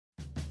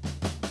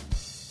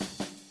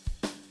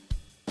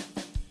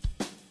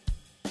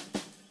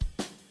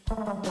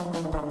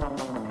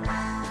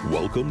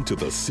Welcome to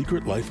The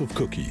Secret Life of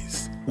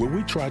Cookies, where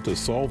we try to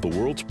solve the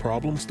world's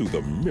problems through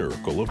the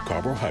miracle of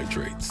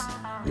carbohydrates,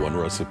 one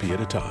recipe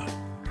at a time,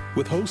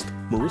 with host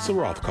Marissa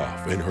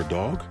Rothkopf and her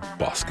dog,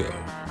 Bosco.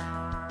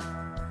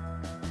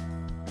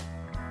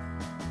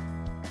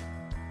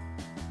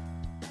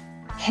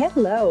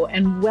 Hello,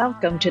 and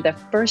welcome to the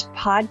first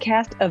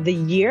podcast of the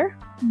year.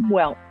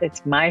 Well,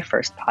 it's my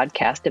first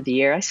podcast of the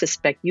year. I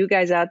suspect you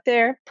guys out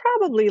there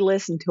probably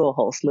listened to a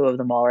whole slew of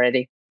them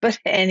already. But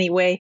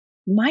anyway,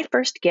 my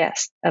first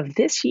guest of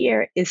this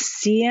year is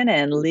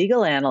CNN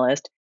legal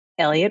analyst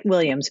Elliot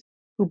Williams,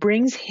 who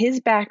brings his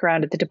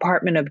background at the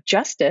Department of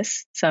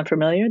Justice, sound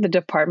familiar? The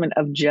Department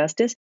of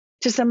Justice,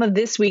 to some of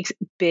this week's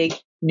big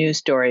news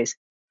stories.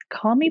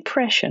 Call me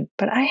prescient,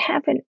 but I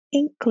have an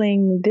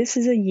inkling this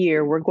is a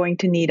year we're going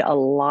to need a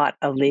lot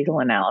of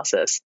legal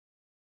analysis.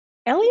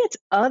 Elliot's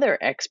other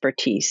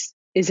expertise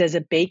is as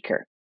a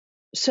baker.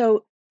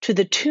 So to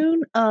the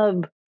tune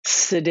of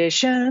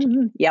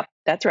Sedition, yep,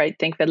 that's right,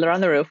 think Fiddler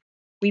on the Roof,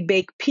 we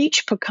bake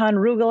peach pecan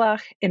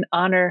rugelach in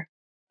honor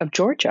of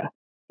Georgia.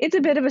 It's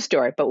a bit of a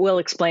story, but we'll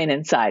explain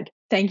inside.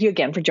 Thank you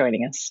again for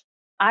joining us.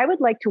 I would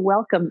like to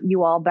welcome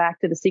you all back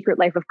to the Secret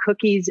Life of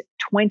Cookies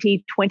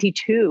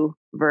 2022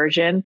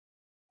 version.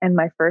 And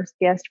my first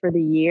guest for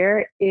the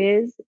year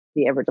is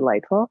the ever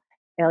delightful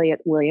Elliot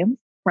Williams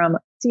from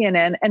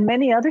CNN and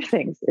many other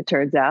things, it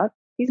turns out.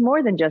 He's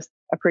more than just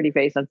a pretty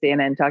face on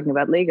CNN talking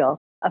about legal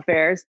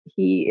affairs.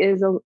 He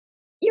is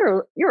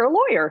you're a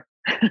lawyer.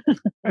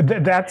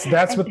 That's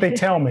what they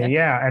tell me.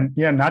 Yeah. And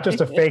not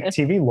just a fake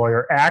TV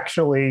lawyer,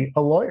 actually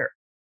a lawyer.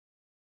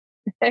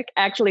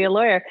 Actually a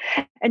lawyer.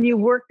 And you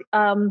worked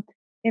in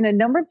a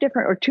number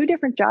of two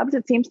different jobs,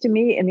 it seems to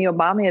me, in the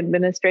Obama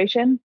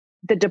administration,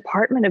 the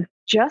Department of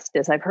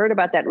Justice. I've heard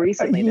about that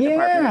recently.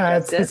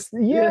 This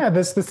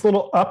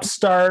little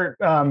upstart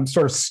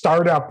sort of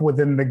startup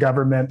within the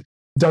government.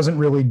 Doesn't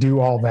really do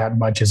all that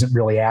much, isn't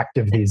really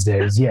active these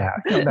days. Yeah.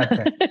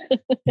 That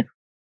thing.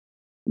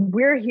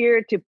 We're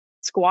here to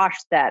squash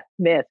that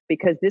myth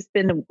because this has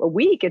been a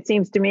week, it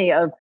seems to me,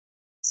 of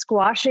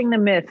squashing the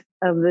myth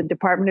of the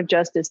Department of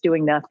Justice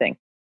doing nothing.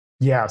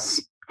 Yes,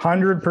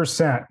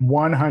 100%,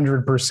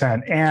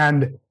 100%.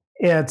 And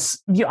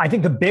it's, I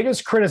think the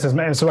biggest criticism,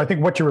 and so I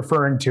think what you're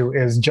referring to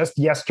is just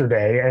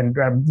yesterday, and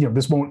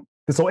this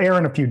will air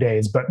in a few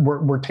days, but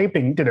we're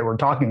taping today, we're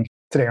talking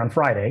today on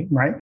Friday,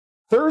 right?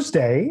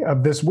 Thursday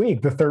of this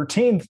week, the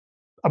 13th,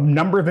 a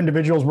number of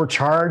individuals were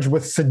charged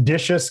with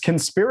seditious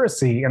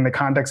conspiracy in the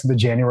context of the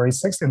January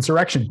 6th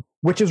insurrection,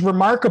 which is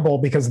remarkable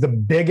because the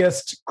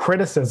biggest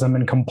criticism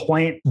and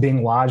complaint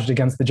being lodged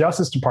against the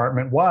Justice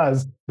Department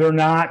was they're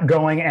not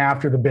going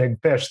after the big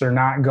fish. They're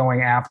not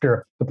going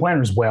after the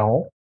planners.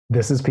 Well,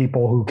 this is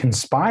people who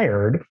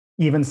conspired,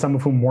 even some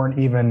of whom weren't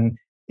even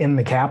in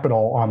the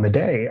Capitol on the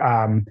day,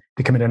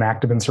 to commit an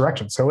act of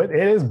insurrection. So it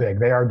is big.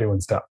 They are doing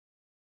stuff.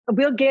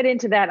 We'll get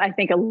into that, I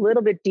think, a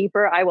little bit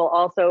deeper.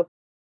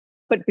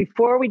 But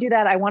before we do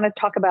that, I want to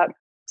talk about,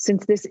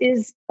 since this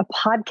is a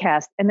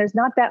podcast and there's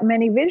not that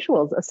many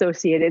visuals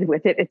associated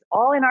with it, it's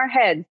all in our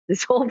heads,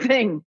 this whole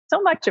thing.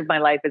 So much of my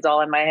life is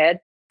all in my head.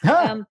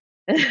 Huh.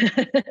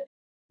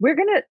 We're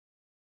going to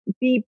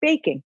be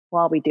baking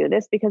while we do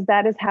this because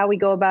that is how we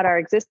go about our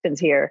existence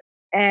here.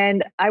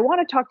 And I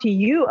want to talk to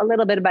you a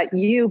little bit about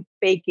you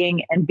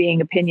baking and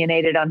being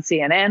opinionated on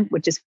CNN,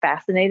 which is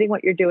fascinating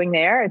what you're doing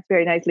there. It's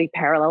very nicely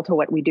parallel to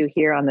what we do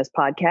here on this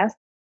podcast.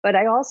 But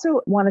I also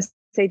want to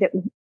say that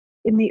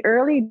in the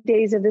early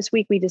days of this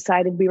week, we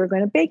decided we were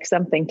going to bake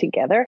something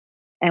together,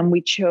 and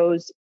we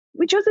chose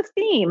a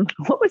theme.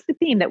 What was the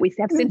theme that we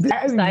have since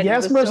decided?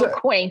 Yes, was Marissa, so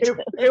quaint?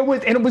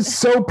 It was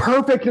so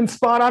perfect and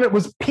spot on. It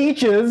was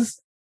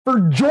peaches for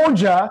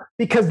Georgia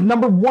because,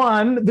 number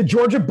one, the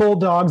Georgia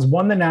Bulldogs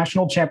won the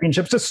national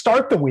championships to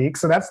start the week.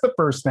 So that's the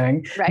first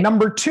thing. Right.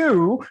 Number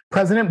two,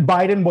 President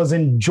Biden was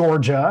in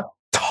Georgia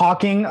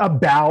talking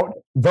about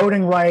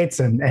voting rights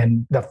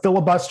and the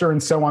filibuster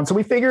and so on. So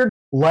we figured,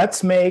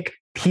 let's make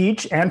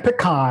peach and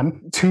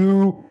pecan,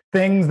 two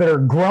things that are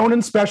grown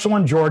and special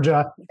in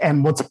Georgia,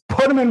 and let's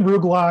put them in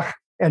rugelach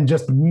and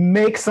just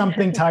make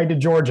something tied to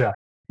Georgia.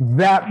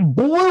 That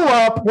blew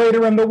up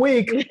later in the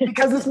week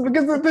because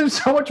there's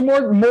so much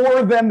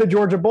more than the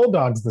Georgia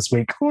Bulldogs this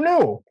week. Who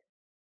knew?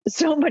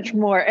 So much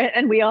more.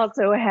 And we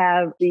also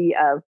have the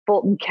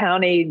Fulton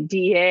County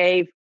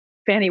DA,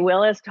 Fannie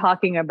Willis,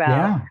 talking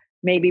about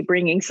maybe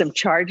bringing some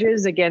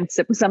charges against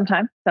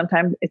sometime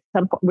it's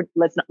some point.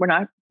 We're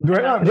not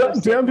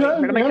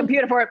my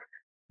computer for it.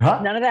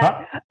 None of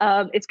that.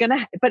 It's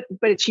gonna,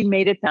 but she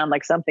made it sound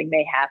like something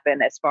may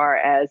happen as far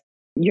as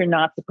you're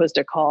not supposed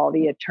to call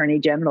the attorney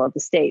general of the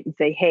state and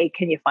say, "Hey,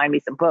 can you find me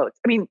some votes?"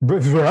 I mean,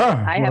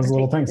 I have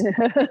little things.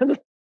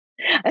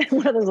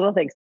 One of those little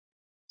things.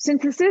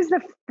 Since this is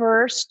the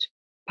first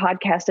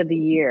podcast of the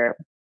year,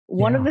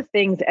 one of the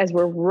things as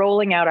we're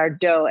rolling out our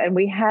dough, and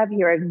we have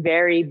here a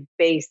very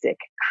basic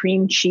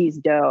cream cheese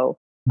dough.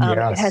 It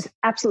has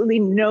absolutely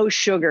no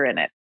sugar in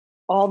it.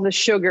 All the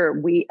sugar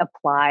we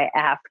apply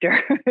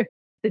after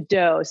the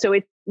dough. So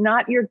it's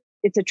not your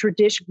it's a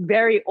tradition,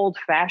 very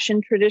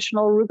old-fashioned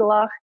traditional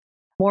arugula.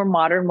 More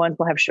modern ones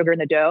will have sugar in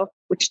the dough,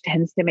 which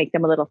tends to make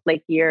them a little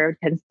flakier,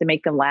 tends to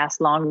make them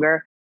last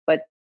longer.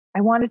 But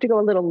I wanted to go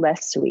a little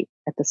less sweet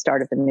at the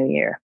start of the new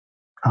year.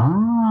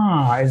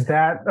 Is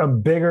that a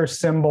bigger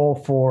symbol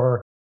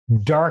for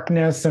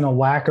darkness and a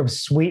lack of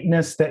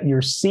sweetness that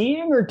you're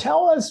seeing? Or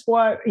tell us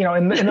what,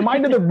 in the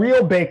mind of the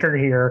real baker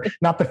here,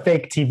 not the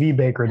fake TV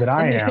baker that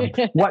I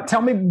am.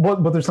 Tell me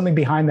what there's something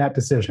behind that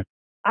decision.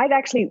 I'd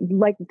actually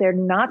like there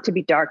not to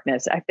be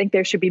darkness. I think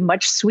there should be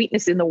much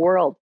sweetness in the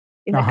world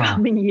in the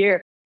coming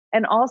year,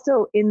 and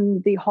also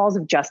in the halls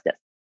of justice.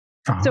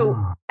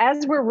 So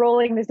as we're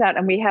rolling this out,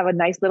 and we have a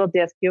nice little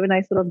disc, you have a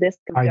nice little disc.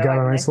 I got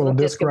a nice little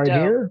disc right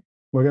here.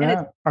 Look at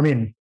that. I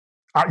mean,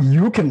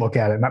 you can look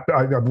at it. Not,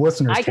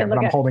 listeners can't, but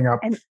I'm holding up.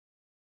 And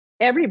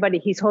everybody,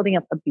 he's holding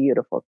up a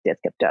beautiful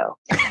disc of dough.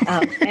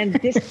 And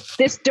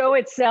this dough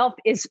itself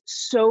is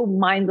so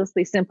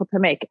mindlessly simple to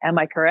make. Am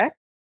I correct?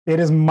 It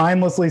is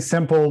mindlessly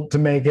simple to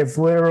make. It's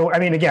literal. I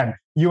mean, again,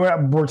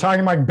 we're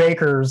talking about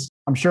bakers.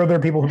 I'm sure there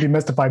are people who'd be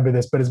mystified by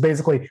this, but it's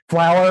basically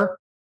flour,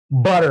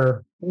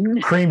 butter,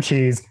 cream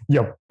cheese.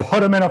 You put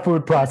them in a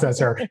food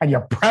processor and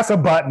you press a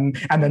button.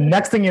 And the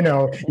next thing you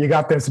know, you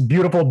got this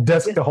beautiful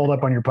disc to hold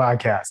up on your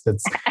podcast.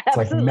 It's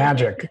like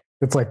magic.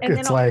 It's like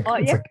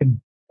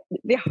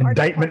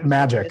indictment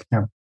magic.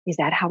 Is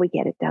that how we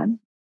get it done?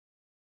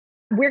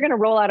 We're going to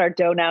roll out our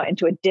dough now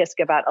into a disc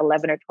about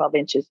 11 or 12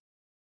 inches.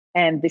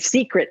 And the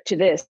secret to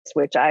this,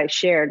 which I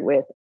shared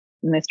with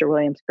Mr.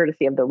 Williams,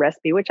 courtesy of the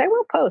recipe, which I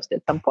will post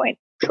at some point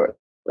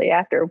shortly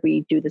after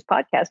we do this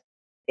podcast,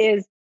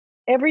 is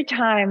every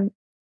time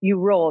you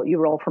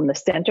roll from the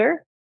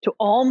center to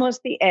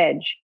almost the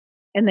edge,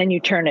 and then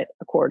you turn it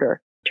a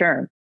quarter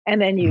turn.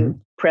 And then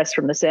you press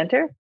from the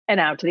center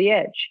and out to the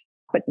edge,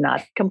 but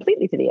not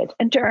completely to the edge,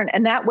 and turn.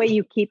 And that way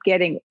you keep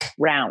getting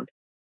round.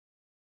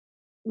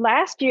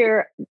 Last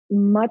year,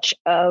 much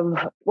of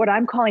what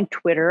I'm calling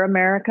Twitter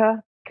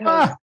America,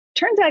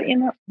 turns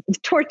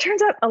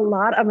out a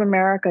lot of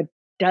America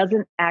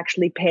doesn't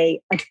actually pay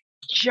a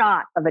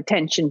jot of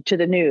attention to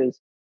the news,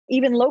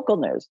 even local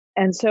news.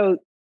 And so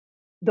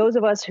those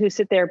of us who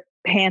sit there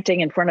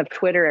panting in front of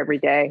Twitter every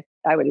day,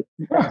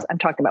 I'm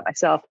talking about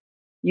myself.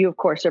 You, of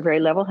course, are very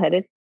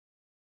level-headed.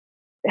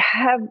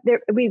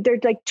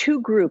 There's like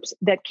two groups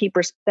that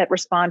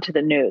respond to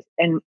the news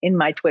and in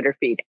my Twitter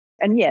feed.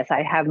 And yes,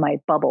 I have my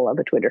bubble of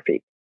a Twitter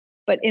feed.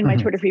 But in my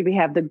Twitter feed, we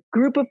have the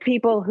group of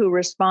people who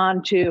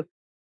respond to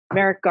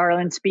Merrick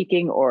Garland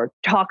speaking or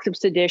talks of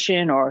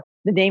sedition or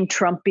the name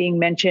Trump being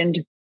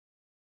mentioned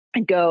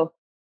and go,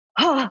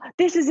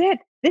 this is it.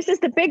 This is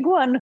the big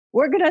one.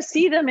 We're going to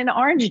see them in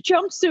orange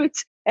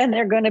jumpsuits and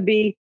they're going to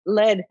be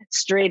led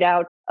straight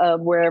out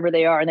of wherever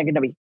they are. And they're going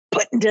to be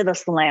put into the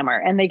slammer.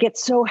 And they get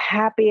so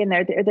happy and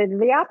they're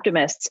the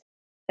optimists.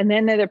 And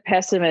then they're the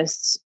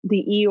pessimists,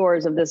 the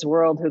Eeyores of this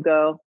world who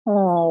go,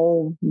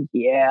 oh,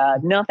 yeah,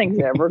 nothing's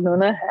ever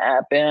going to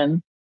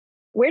happen.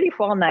 Where do you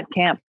fall in that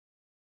camp?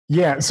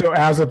 Yeah. So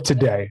as of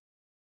today,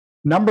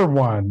 number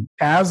one,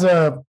 as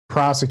a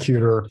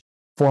prosecutor,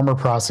 former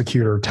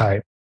prosecutor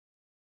type,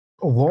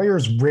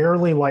 lawyers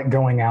rarely like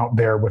going out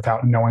there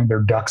without knowing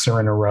their ducks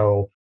are in a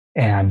row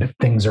and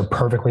things are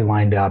perfectly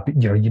lined up.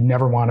 You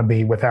never want to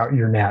be without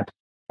your net.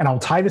 And I'll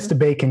tie this to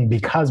baking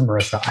because,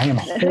 Marissa, I am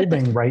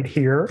holding right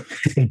here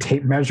a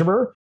tape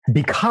measure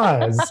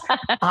because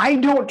I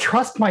don't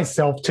trust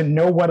myself to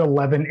know what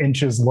 11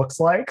 inches looks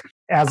like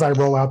as I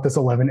roll out this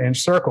 11-inch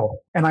circle.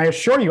 And I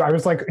assure you, I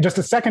was like, just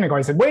a second ago,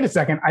 I said, wait a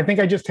second, I think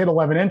I just hit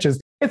 11 inches.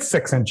 It's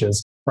 6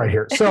 inches right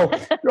here. So, all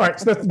right,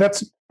 so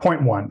that's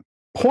point one.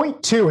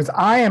 Point two is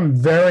I am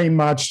very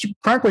much,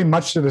 frankly,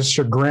 much to the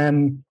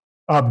chagrin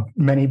of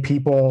many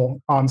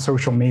people on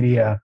social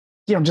media,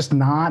 just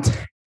not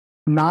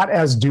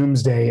as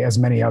doomsday as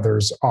many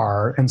others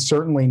are, and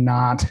certainly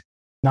not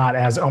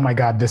as, oh my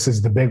God, this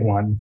is the big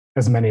one,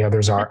 as many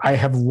others are. I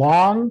have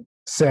long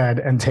said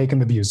and taken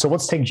the view. So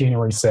let's take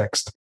January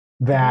 6th,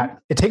 that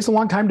it takes a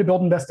long time to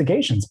build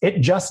investigations. It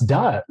just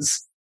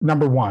does,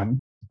 number one.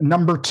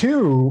 Number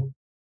two,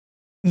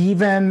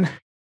 even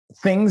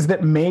things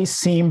that may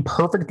seem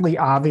perfectly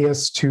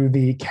obvious to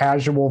the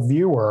casual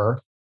viewer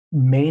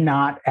may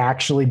not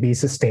actually be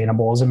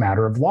sustainable as a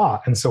matter of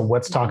law. And so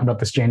let's talk about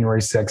this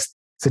January 6th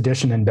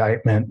sedition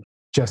indictment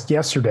just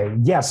yesterday.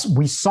 Yes,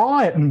 we saw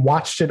it and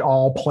watched it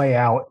all play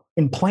out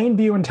in plain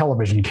view in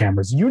television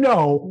cameras.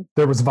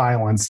 There was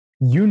violence.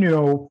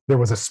 There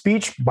was a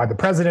speech by the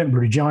president,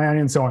 Rudy Giuliani,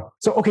 and so on.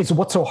 So, okay, so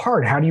what's so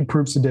hard? How do you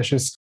prove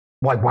seditious?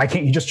 Why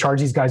can't you just charge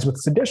these guys with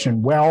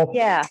sedition? Well,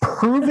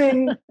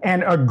 proving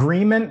an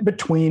agreement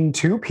between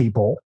two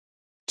people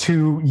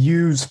to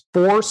use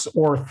force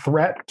or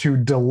threat to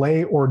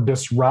delay or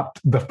disrupt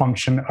the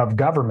function of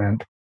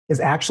government is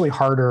actually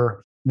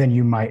harder than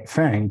you might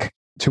think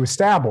to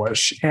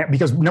establish.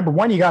 Because number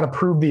one, you got to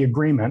prove the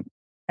agreement.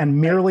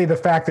 And merely the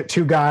fact that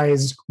two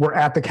guys were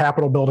at the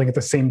Capitol building at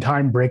the same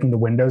time breaking the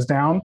windows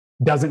down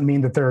doesn't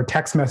mean that there are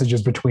text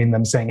messages between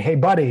them saying, hey,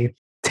 buddy,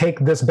 take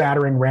this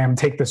battering ram,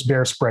 take this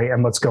bear spray,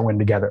 and let's go in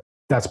together.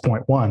 That's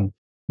point one.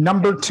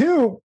 Number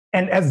two,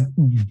 And as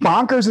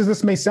bonkers as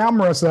this may sound,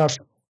 Marissa,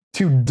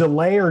 to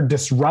delay or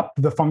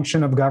disrupt the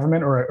function of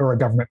government or a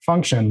government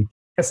function,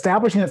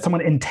 establishing that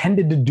someone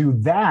intended to do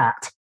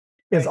that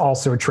is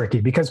also tricky,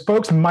 because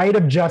folks might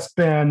have just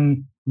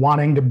been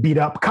wanting to beat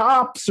up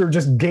cops or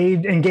just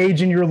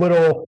engage in your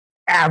little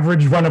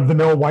average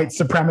run-of-the-mill white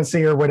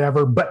supremacy or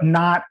whatever, but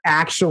not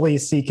actually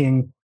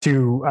seeking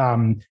to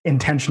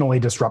intentionally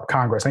disrupt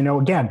Congress. I know,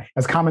 again,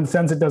 as common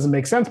sense, it doesn't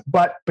make sense,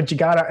 but you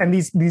gotta, and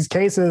these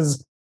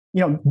cases,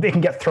 they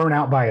can get thrown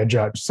out by a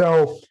judge.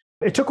 So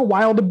it took a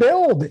while to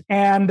build.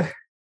 And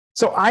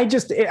so I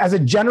just, as a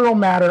general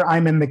matter,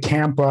 I'm in the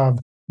camp of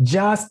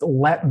just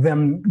let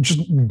them,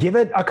 just give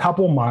it a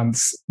couple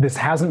months. This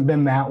hasn't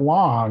been that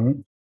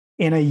long.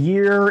 In a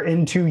year,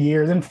 in 2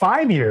 years, in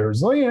 5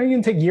 years, you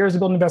can take years to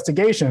build an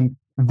investigation,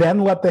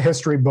 then let the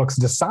history books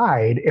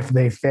decide if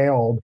they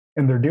failed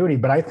in their duty.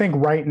 But I think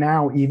right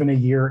now, even a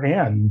year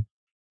in,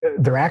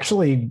 they're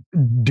actually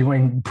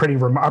doing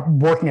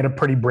working at a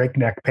pretty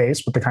breakneck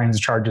pace with the kinds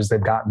of charges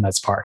they've gotten thus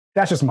far.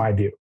 That's just my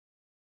view.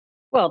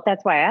 Well,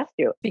 that's why I asked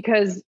you,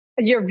 because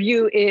your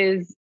view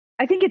is,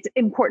 I think it's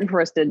important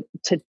for us to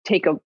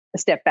take a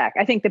step back.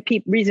 I think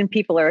the reason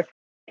people are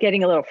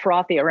getting a little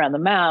frothy around the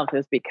mouth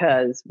is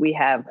because we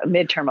have a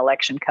midterm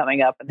election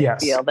coming up, and they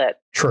feel that.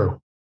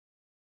 True.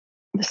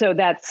 So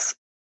that's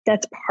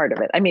part of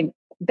it. I mean,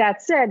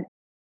 that said,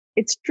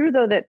 it's true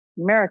though that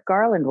Merrick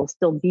Garland will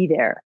still be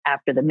there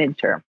after the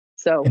midterm.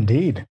 So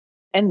indeed,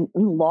 and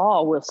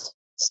law will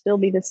still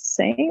be the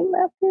same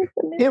after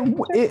the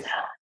midterm.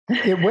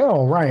 It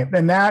will, right?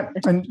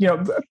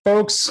 And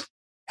folks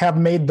have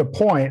made the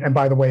point. And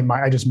by the way,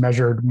 I just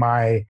measured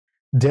my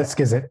disc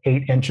is at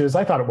 8 inches.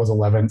 I thought it was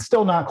 11.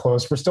 Still not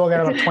close. We're still got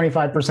about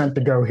 25%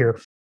 to go here.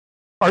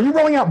 Are you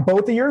rolling out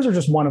both of yours or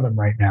just one of them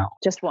right now?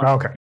 Just one.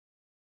 Okay.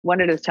 One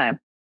at a time.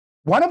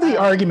 One of the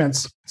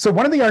arguments, if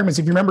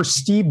you remember,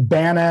 Steve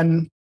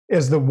Bannon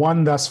is the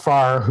one thus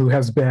far who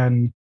has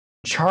been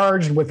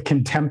charged with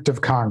contempt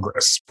of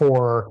Congress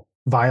for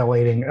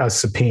violating a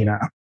subpoena.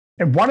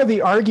 And one of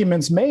the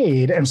arguments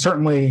made, and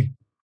certainly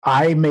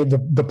I made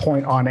the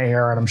point on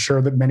air, and I'm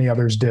sure that many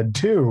others did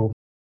too,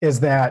 is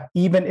that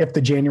even if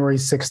the January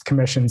 6th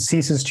Commission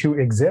ceases to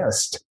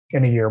exist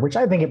in a year, which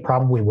I think it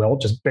probably will,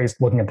 just based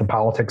looking at the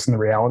politics and the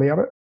reality of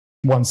it,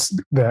 once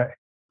the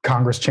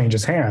Congress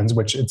changes hands,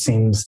 which it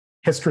seems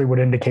history would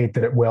indicate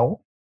that it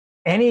will,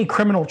 any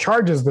criminal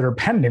charges that are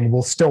pending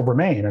will still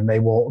remain, and they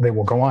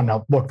will go on.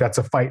 Now, look, that's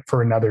a fight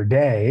for another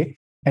day,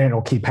 and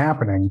it'll keep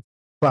happening.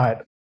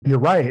 But you're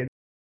right.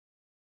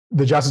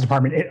 The Justice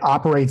Department, it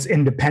operates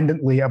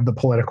independently of the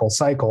political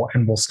cycle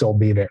and will still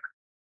be there.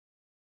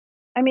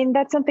 I mean,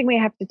 that's something we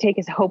have to take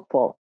as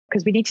hopeful,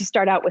 because we need to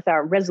start out with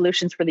our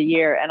resolutions for the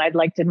year, and I'd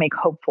like to make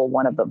hopeful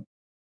one of them.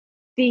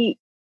 The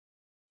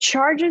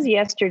charges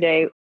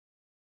yesterday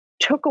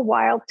took a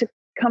while to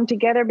come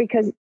together,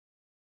 because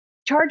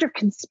charge of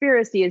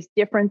conspiracy is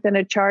different than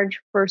a charge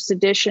for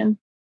sedition,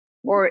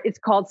 or it's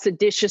called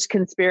seditious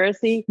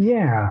conspiracy.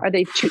 Yeah. Are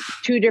they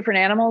two different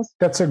animals?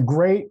 That's a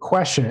great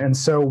question. And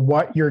so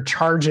what you're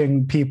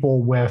charging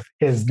people with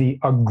is the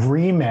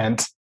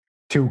agreement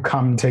to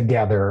come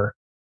together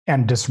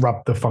and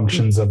disrupt the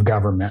functions of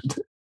government.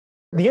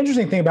 The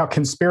interesting thing about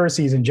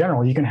conspiracies in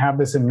general, you can have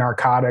this in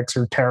narcotics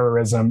or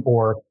terrorism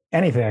or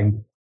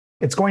anything,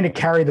 it's going to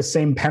carry the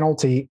same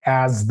penalty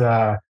as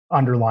the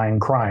underlying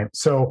crime.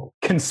 So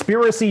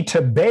conspiracy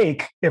to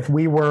bake, if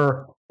we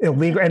were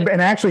illegal,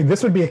 and actually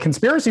this would be a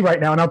conspiracy right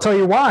now, and I'll tell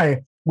you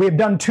why. We have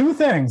done two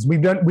things.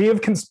 We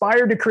have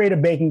conspired to create a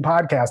baking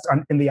podcast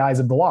in the eyes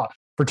of the law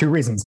for two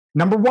reasons.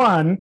 Number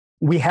one,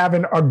 we have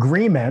an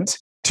agreement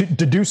to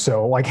do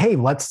so, like, hey,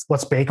 let's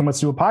bake and let's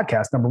do a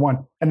podcast, number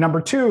one. And number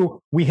two,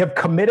 we have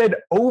committed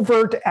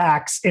overt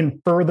acts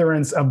in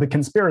furtherance of the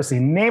conspiracy,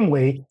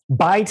 namely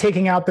by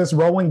taking out this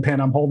rolling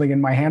pin I'm holding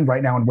in my hand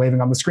right now and waving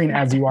on the screen,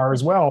 as you are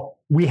as well.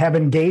 We have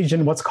engaged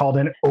in what's called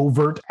an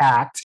overt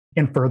act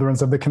in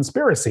furtherance of the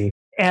conspiracy.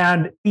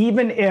 And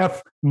even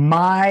if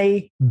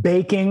my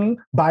baking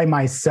by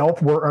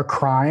myself were a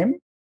crime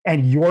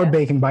and your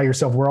baking by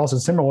yourself were also a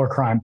similar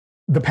crime,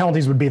 the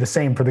penalties would be the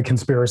same for the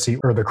conspiracy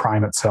or the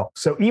crime itself.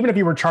 So even if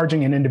you were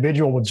charging an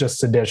individual with just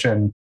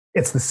sedition,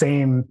 it's the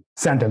same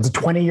sentence, a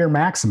 20-year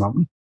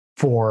maximum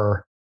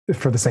for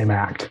the same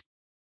act.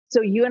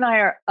 So you and I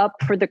are up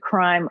for the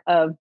crime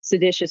of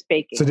seditious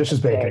baking. Seditious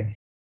baking.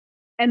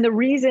 And the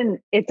reason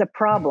it's a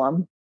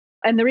problem,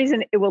 and the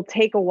reason it will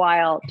take a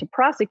while to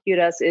prosecute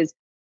us is,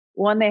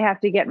 one, they have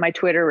to get my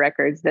Twitter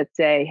records that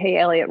say, hey,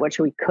 Elliot, what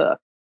should we cook?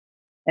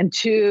 And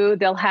two,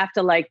 they'll have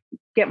to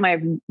get my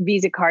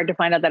Visa card to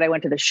find out that I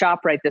went to the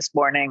ShopRite this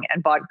morning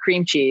and bought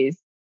cream cheese.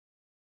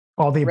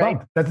 All the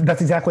above.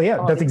 That's exactly it.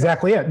 That's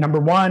exactly it. Number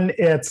one,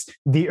 it's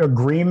the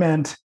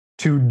agreement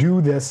to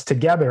do this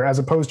together, as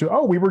opposed to,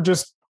 we were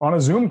just on a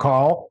Zoom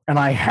call and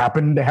I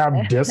happened to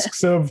have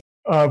discs of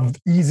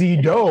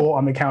easy dough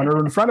on the counter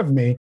in front of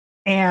me.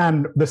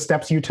 And the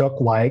steps you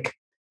took, like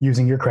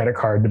using your credit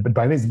card to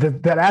buy these,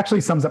 that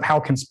actually sums up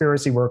how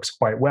conspiracy works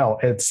quite well.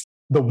 It's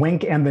the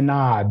wink and the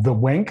nod. The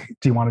wink,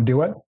 do you want to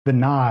do it? The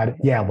nod,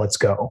 yeah, let's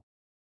go.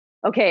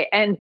 Okay.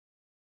 And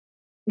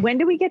when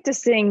do we get to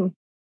sing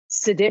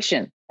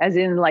Sedition? As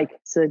in like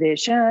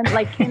sedition,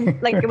 like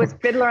it was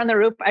Fiddler on the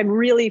Roof. I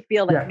really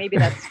feel like maybe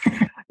that's,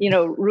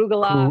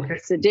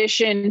 Rugala,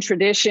 sedition,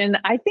 tradition.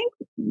 I think,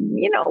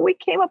 we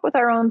came up with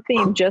our own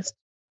theme. Just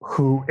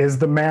who is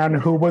the man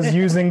who was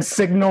using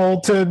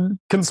signal to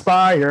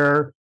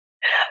conspire?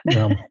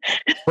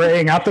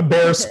 Spraying out the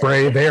bear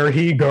spray. There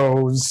he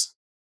goes.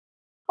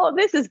 Oh,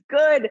 this is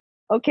good.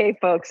 Okay,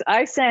 folks,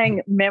 I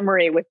sang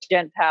Memory with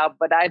Jen Taub,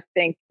 but I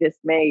think this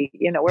may,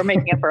 we're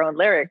making up our own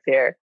lyrics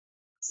here.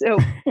 So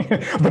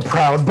the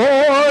Proud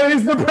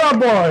Boys, the Proud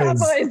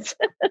Boys,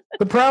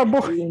 the Proud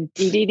Boys.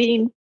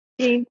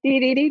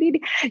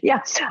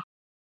 Yeah.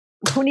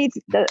 Who needs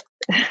the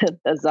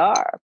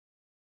czar?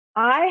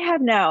 I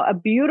have now a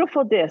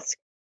beautiful disc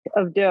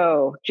of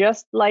dough,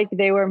 just like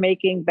they were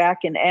making back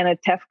in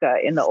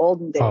Anatevka in the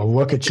olden days. Oh,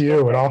 look at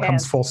you. It all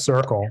comes full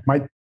circle.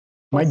 My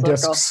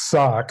disc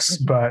sucks,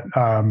 but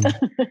my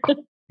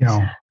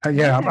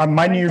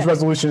New Year's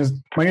resolution is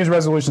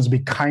to be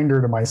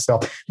kinder to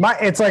myself.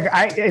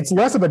 It's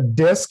less of a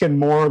disc and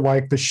more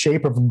like the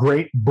shape of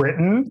Great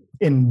Britain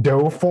in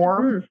dough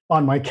form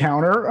on my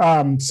counter.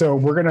 So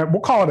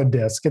we'll call it a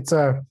disc. It's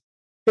a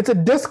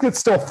disc that's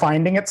still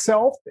finding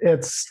itself.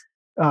 It's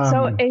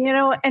and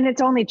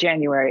it's only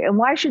January. And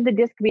why should the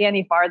disc be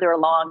any farther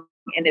along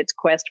in its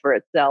quest for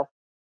itself?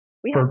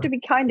 We have to be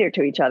kinder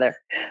to each other.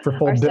 For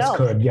full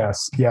dischood,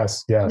 yes.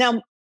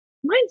 Now,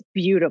 mine's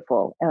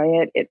beautiful,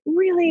 Elliot. I've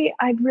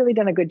really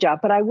done a good job.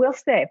 But I will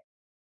say,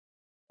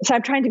 so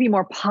I'm trying to be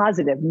more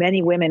positive.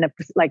 Many women have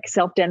like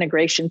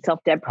self-denigration,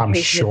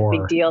 self-deprecation is a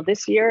big deal.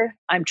 This year,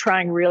 I'm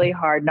trying really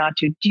hard not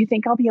to. Do you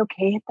think I'll be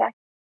okay at that?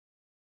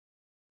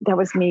 That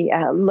was me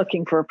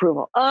looking for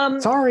approval.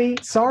 Sorry.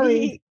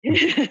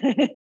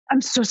 I'm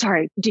so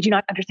sorry. Did you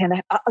not understand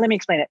that? Let me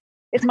explain it.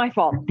 It's my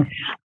fault.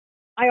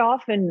 I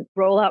often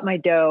roll out my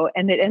dough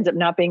and it ends up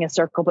not being a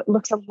circle, but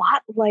looks a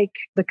lot like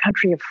the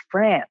country of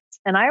France.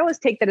 And I always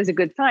take that as a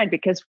good sign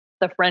because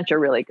the French are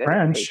really good.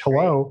 French,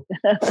 hello.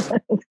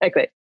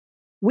 Exactly.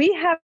 We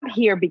have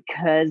here,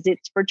 because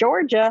it's for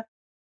Georgia,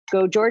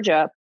 go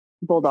Georgia,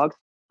 Bulldogs.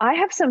 I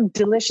have some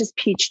delicious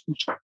peach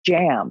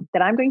jam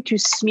that I'm going to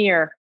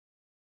smear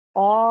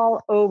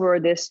all over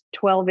this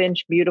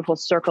 12-inch beautiful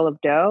circle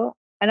of dough.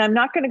 And I'm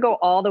not going to go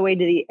all the way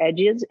to the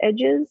edges,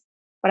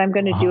 but I'm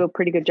going to do a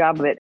pretty good job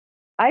of it.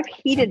 I've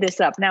heated this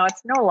up. Now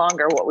it's no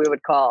longer what we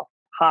would call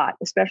hot,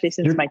 especially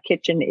since my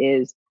kitchen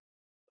is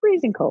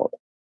freezing cold.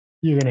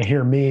 You're going to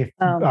hear me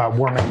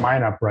warming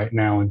mine up right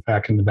now, in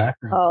fact, in the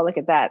background. Oh, look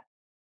at that.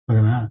 Look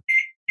at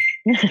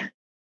that.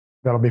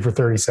 That'll be for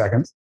 30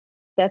 seconds.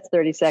 That's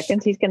 30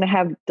 seconds. He's going to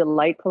have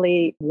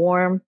delightfully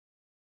warm,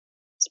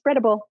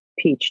 spreadable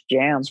peach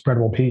jam.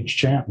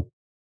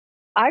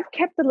 I've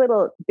kept the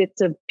little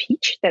bits of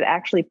peach that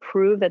actually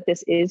prove that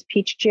this is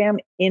peach jam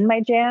in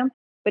my jam.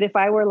 But if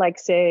I were like,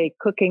 say,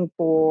 cooking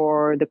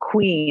for the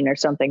queen or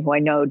something who I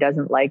know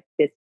doesn't like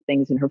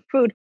things in her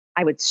food,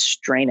 I would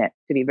strain it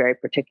to be very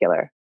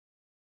particular.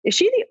 Is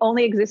she the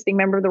only existing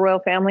member of the royal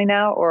family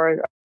now,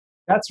 or?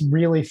 That's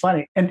really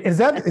funny. And is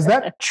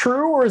that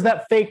true, or is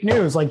that fake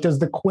news? Like, does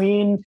the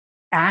queen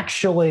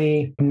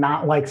actually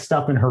not like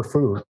stuff in her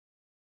food?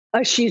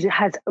 She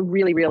has a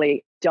really,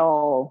 really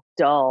dull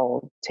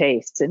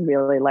tastes and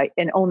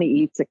and only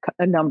eats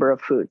a number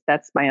of foods.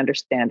 That's my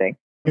understanding.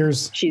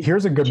 Here's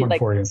a good one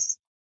for you.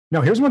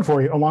 No, here's one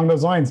for you along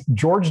those lines.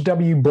 George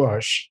W.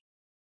 Bush.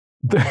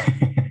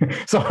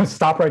 So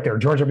stop right there.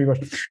 George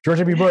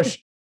W. Bush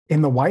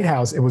in the White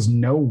House, it was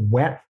no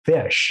wet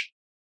fish.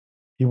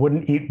 He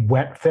wouldn't eat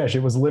wet fish.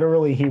 It was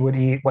literally, he would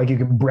eat like you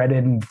could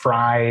breaded and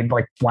fried,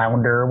 like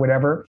flounder or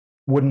whatever.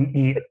 Wouldn't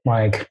eat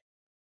like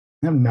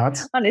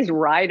nuts. On his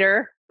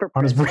rider for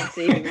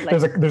presidency.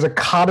 There's a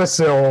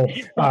codicil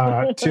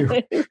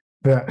to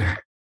that.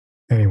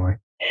 Anyway.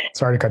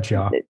 Sorry to cut you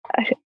off.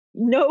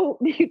 No,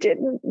 you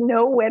didn't.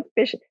 No wet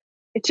fish.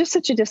 It's just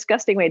such a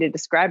disgusting way to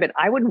describe it.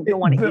 I wouldn't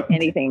want to eat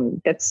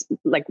anything that's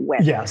like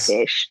wet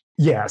fish.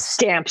 Yes.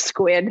 Damp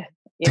squid,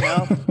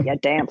 Yeah,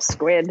 damp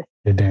squid.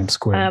 Yeah, damp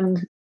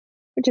squid.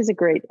 Which is a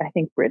great, I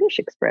think, British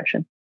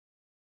expression.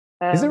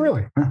 Is it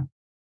really? Huh.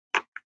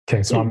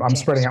 Okay, so I'm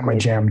spreading out my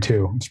jam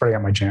too. I'm spreading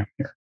out my jam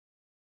here.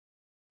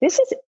 This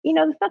is,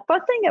 the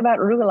fun thing about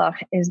arugula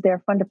is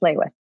they're fun to play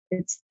with.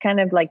 It's kind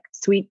of like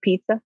sweet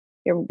pizza.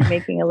 You're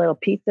making a little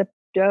pizza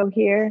dough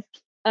here.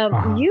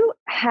 You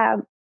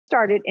have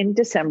started in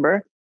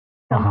December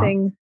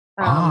something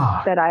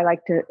that I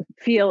like to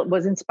feel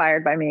was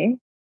inspired by me,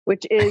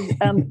 which is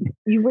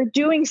you were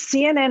doing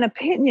CNN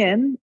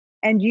opinion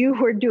and you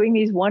were doing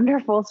these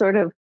wonderful sort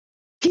of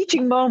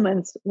teaching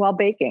moments while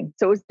baking.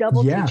 So it was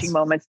double teaching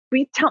moments.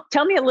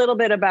 Tell me a little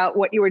bit about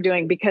what you were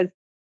doing, because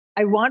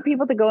I want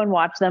people to go and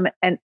watch them.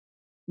 And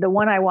the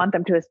one I want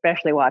them to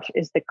especially watch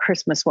is the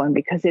Christmas one,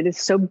 because it is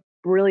so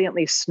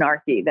brilliantly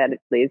snarky that it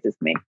pleases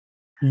me.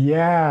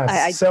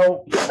 Yes.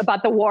 So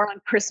about the war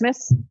on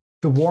Christmas.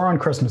 The war on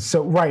Christmas.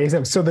 So right.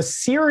 Exactly. So the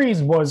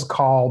series was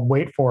called,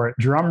 wait for it,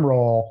 drum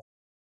roll.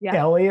 Yeah.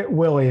 Elliot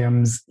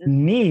Williams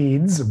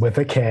needs, with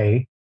a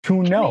K,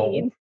 to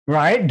know.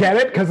 right? Get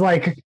it? Because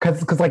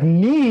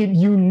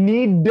you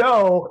need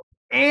dough,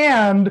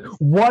 and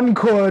one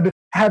could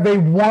have a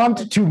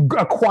want to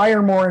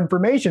acquire more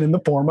information in the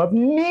form of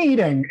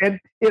needing.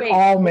 It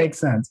all makes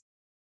sense.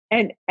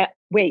 And I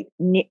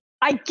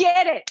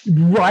get it.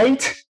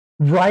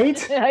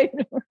 Right?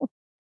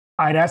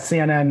 I'd ask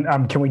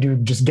CNN, can we do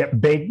just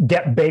get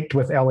baked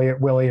with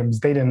Elliot Williams?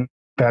 They didn't.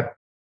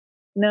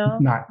 No.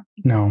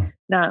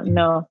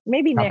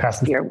 Maybe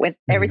next year when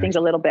everything's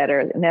a little better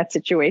in that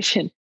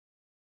situation.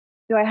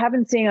 So I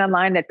haven't seen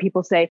online that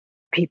people say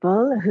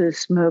people who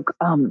smoke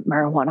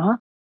marijuana,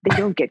 they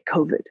don't get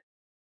COVID.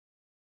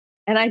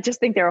 And I just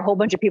think there are a whole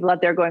bunch of people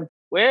out there going,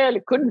 well,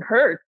 it couldn't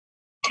hurt.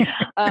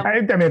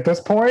 I mean, at this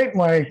point,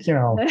 whatever.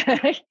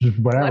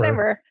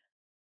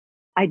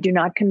 I do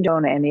not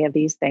condone any of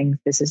these things.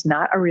 This is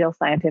not a real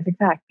scientific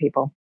fact,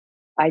 people.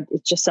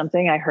 It's just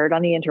something I heard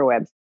on the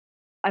interwebs.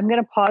 I'm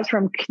going to pause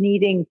from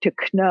kneading to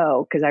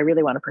kno because I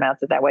really want to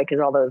pronounce it that way because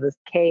although there's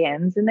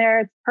KNs in there,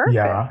 it's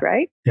perfect,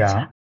 right?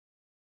 Yeah.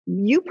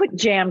 You put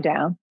jam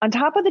down. On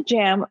top of the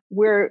jam,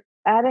 we're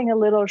adding a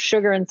little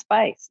sugar and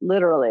spice,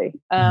 literally.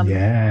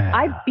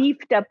 I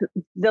beefed up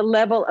the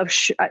level of,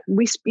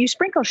 you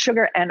sprinkle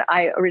sugar, and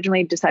I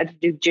originally decided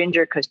to do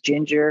ginger because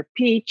ginger,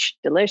 peach,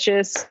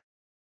 delicious.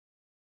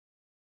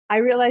 I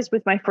realized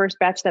with my first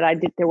batch that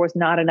there was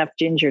not enough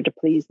ginger to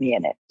please me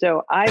in it.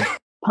 So I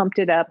pumped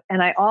it up.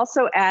 And I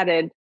also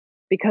added,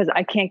 because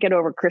I can't get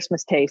over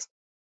Christmas taste,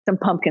 some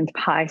pumpkin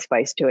pie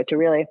spice to it to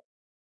really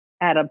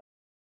add a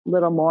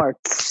little more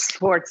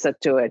sforza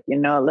to it,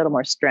 a little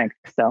more strength.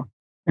 So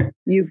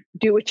you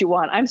do what you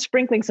want. I'm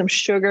sprinkling some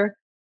sugar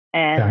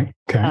and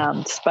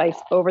spice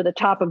over the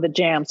top of the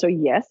jam. So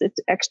yes, it's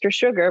extra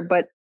sugar,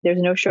 but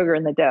there's no sugar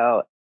in the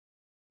dough.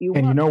 You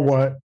know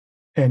what?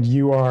 And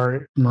you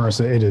are,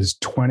 Marissa, it is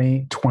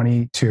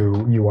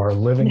 2022. You are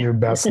living your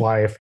best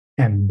life.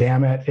 And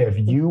damn it, if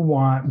you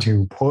want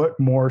to put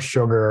more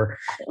sugar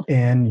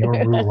in your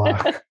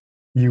roulade,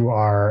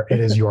 it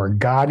is your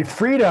God.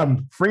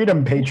 Freedom,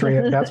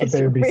 patriot. That's what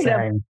they would be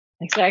saying.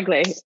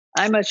 Exactly.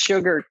 I'm a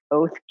sugar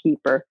oath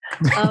keeper.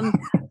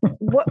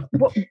 What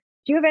do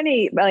you have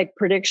any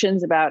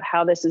predictions about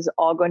how this is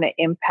all going to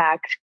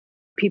impact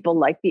people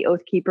like the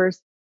oath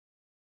keepers?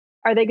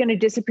 Are they going to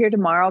disappear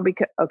tomorrow?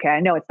 Because, I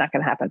know it's not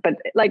going to happen, but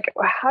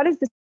how does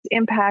this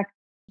impact?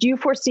 Do you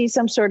foresee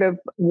some sort of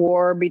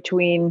war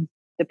between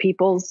the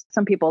peoples?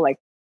 Some people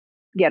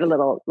get a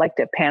little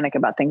to panic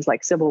about things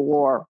like civil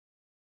war.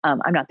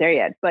 I'm not there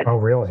yet, but oh,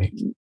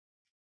 really?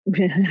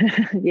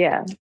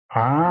 Yeah.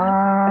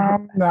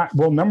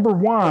 Number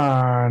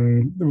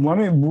one,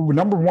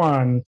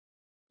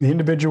 the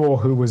individual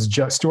who was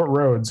Stuart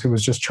Rhodes, who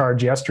was just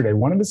charged yesterday.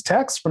 One of his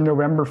texts from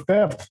November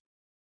 5th.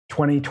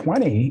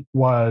 2020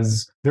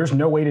 was, there's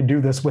no way to do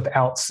this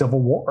without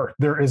civil war.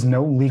 There is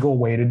no legal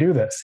way to do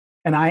this.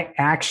 And I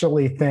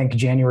actually think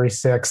January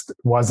 6th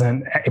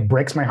it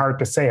breaks my heart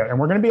to say it. And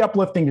we're going to be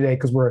uplifting today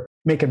because we're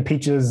making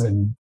peaches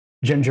and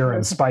ginger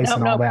and spice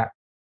all that.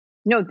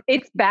 No,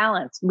 it's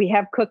balanced. We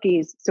have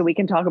cookies, so we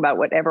can talk about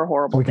whatever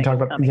horrible thing is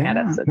coming at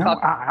us.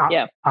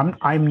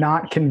 I'm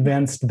not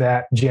convinced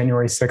that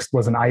January 6th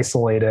was an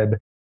isolated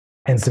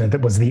incident that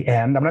was the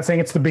end. I'm not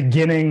saying it's the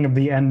beginning of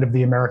the end of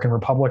the American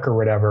Republic or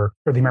whatever,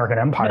 or the American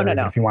Empire,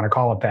 if you want to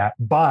call it that.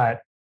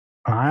 But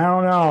I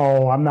don't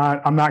know. I'm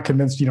not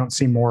convinced you don't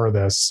see more of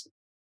this.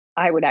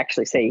 I would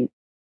actually say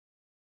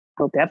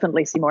we'll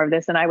definitely see more of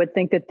this. And I would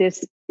think that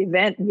this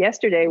event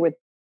yesterday with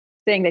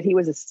saying that he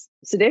was a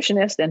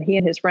seditionist and he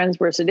and his friends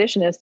were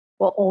seditionists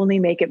will only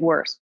make it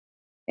worse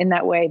in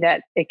that way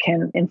that it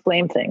can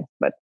inflame things.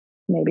 But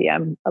maybe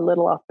I'm a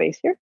little off base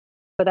here,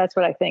 but that's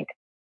what I think.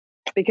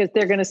 Because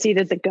they're going to see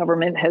that the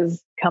government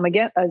has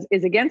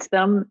is against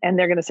them. And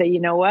they're going to say, you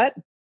know what?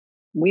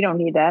 We don't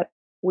need that.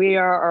 We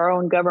are our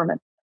own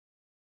government.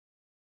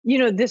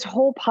 This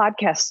whole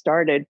podcast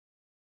started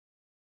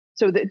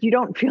so that you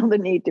don't feel the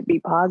need to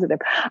be positive.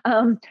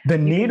 The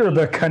need or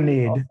the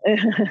kneed?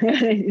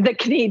 The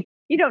kneed.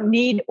 You don't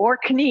need or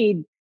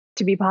kneed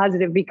to be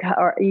positive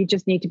or you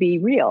just need to be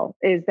real.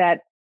 Is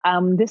that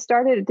this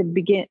started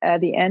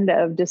at the end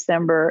of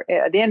December,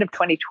 the end of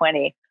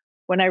 2020.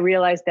 When I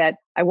realized that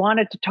I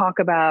wanted to talk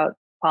about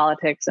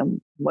politics and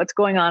what's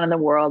going on in the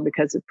world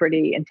because it's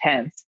pretty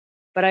intense.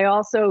 But I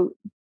also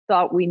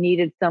thought we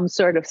needed some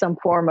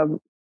form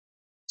of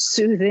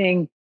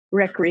soothing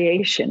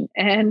recreation.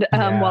 And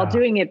while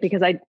doing it,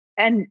 because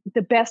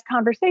the best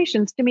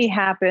conversations to me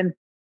happen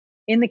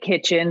in the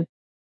kitchen,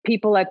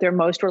 people at their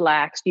most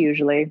relaxed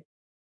usually.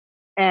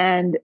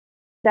 And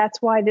that's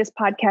why this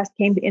podcast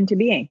came into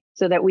being,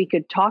 so that we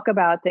could talk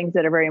about things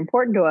that are very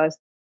important to us,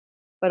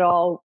 but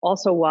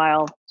also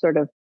while sort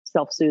of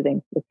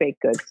self-soothing with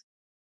baked goods.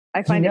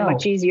 I find it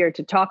much easier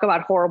to talk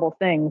about horrible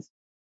things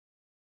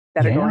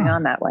that are going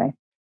on that way.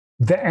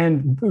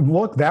 And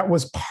look, that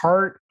was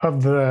part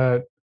of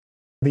the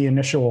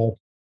initial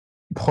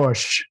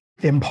push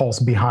impulse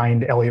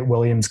behind Elliot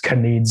Williams'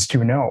 Needs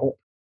to Know,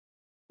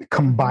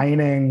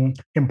 combining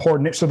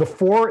important. So the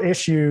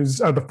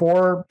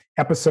 4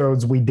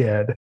 episodes we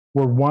did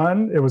were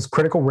one, it was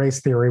critical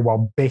race theory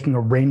while baking a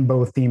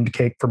rainbow themed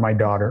cake for my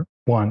daughter.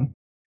 One.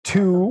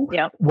 Two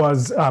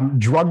was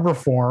drug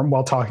reform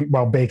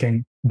while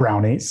baking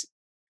brownies.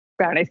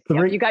 Brownies.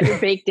 Three, you got your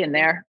baked in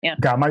there. Yeah.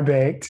 Got my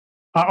baked.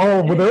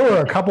 Well, there were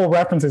a couple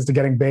references to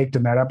getting baked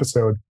in that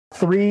episode.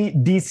 3,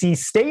 DC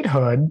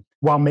statehood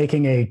while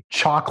making a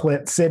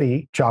chocolate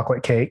city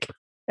chocolate cake.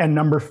 And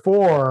number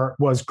 4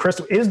 was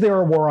is there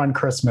a war on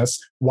Christmas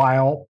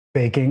while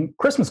baking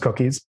Christmas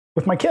cookies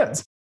with my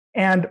kids?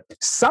 And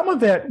some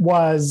of it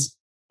was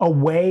a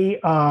way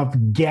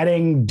of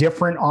getting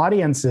different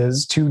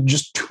audiences to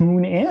just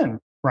tune in,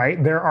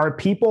 right? There are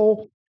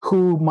people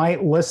who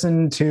might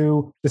listen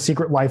to The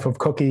Secret Life of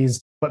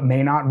Cookies, but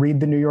may not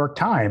read the New York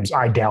Times.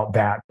 I doubt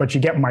that, but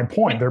you get my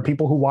point. There are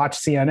people who watch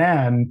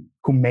CNN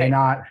who may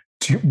not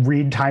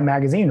read Time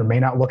Magazine or may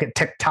not look at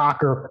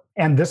TikTok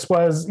and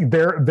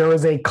there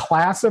is a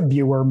class of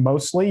viewer,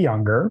 mostly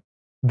younger,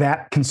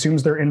 that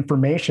consumes their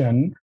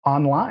information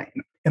online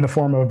in the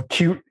form of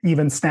cute,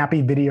 even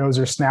snappy videos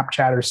or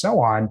Snapchat or so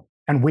on.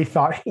 And we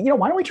thought,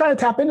 why don't we try to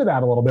tap into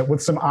that a little bit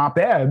with some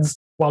op-eds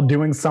while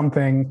doing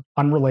something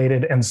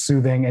unrelated and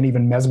soothing and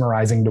even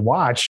mesmerizing to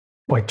watch,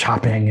 like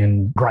chopping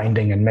and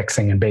grinding and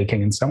mixing and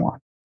baking and so on.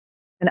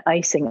 And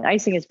icing.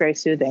 Icing is very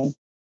soothing.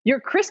 Your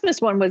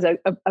Christmas one was a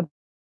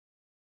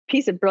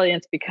piece of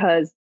brilliance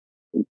because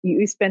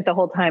you spent the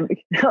whole time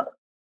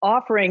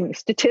offering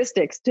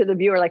statistics to the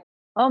viewer, like,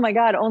 oh my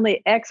God,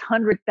 only X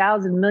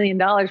 $100,000 million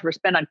were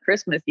spent on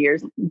Christmas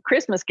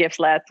gifts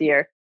last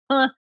year.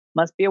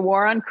 Must be a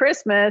war on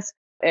Christmas.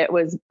 It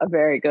was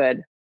very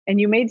good.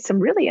 And you made some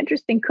really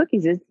interesting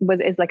cookies.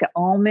 It's like an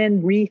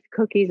almond wreath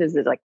cookies. Is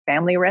it like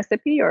family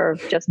recipe or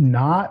just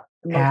not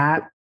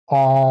at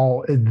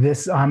all?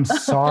 I'm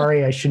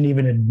sorry, I shouldn't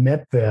even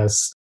admit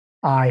this.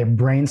 I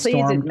brainstormed.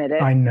 Please admit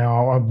it. I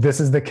know. This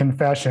is the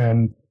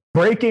confession.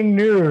 Breaking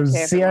news.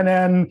 Okay,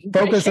 CNN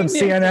focus of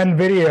CNN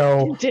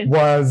video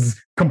was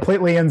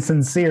completely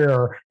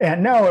insincere.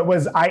 And no, it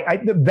was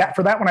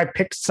for that one I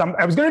picked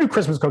I was going to do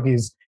Christmas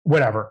cookies,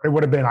 whatever. It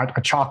would have been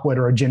a chocolate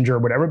or a ginger or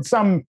whatever,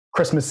 some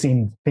Christmas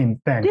themed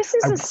thing. This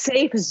is a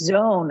safe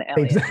zone,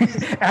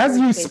 Elliot. As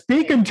you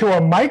speak into a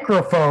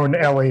microphone,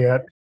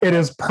 Elliot, it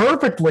is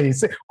perfectly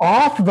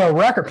off the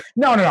record.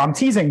 No, I'm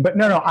teasing, but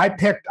no, I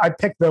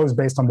picked those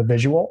based on the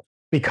visual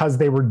because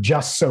they were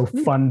just so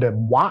fun to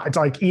watch.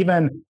 Like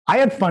even I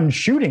had fun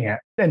shooting it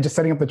and just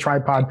setting up the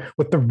tripod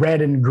with the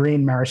red and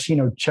green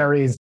maraschino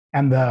cherries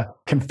and the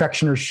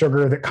confectioner's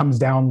sugar that comes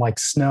down like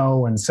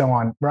snow and so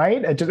on,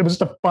 right? It was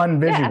just a fun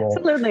visual. Yeah,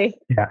 absolutely.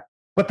 Yeah.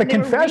 But the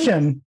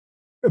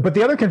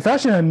other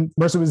confession,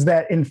 Marissa, was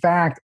that in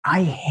fact,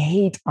 I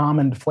hate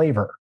almond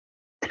flavor.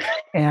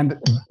 And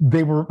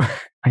they were,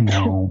 I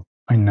know.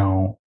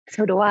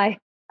 So do I.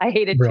 I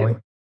hate it really? too.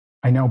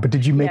 I know, but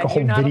did you make a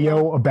whole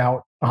video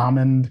about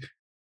almond?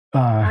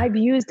 I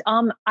use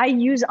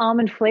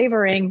almond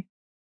flavoring.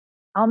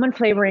 Almond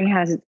flavoring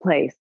has its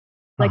place.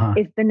 Like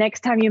if the next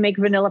time you make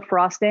vanilla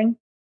frosting,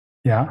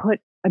 put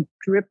a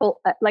dripple,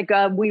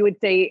 we would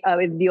say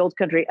in the old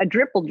country, a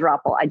dripple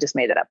dropple. I just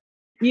made it up.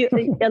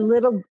 A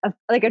little,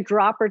 like a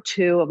drop or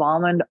two of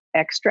almond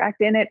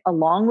extract in it,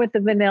 along with the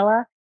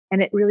vanilla,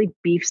 and it really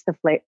beefs the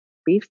flavor.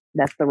 Beef,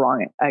 that's the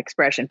wrong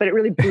expression, but it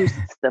really boosts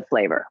the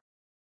flavor.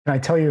 Can I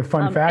tell you a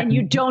fun fact? And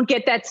you don't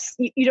get that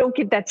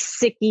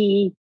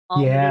sicky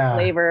almond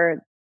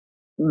flavor.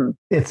 Mm.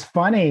 It's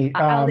funny.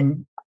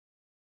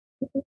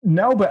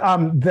 No, but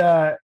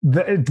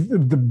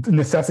the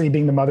necessity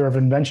being the mother of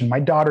invention. My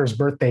daughter's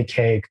birthday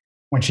cake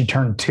when she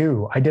turned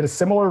 2, I did a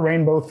similar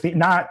rainbow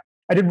theme. I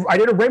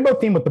did a rainbow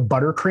theme with the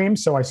buttercream.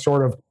 So I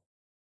sort of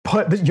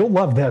you'll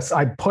love this.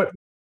 I put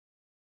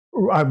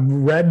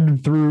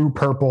red through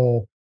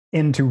purple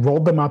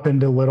rolled them up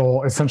into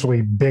little,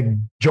 essentially big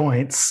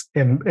joints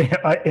in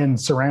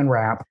saran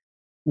wrap,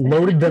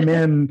 loaded them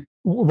in.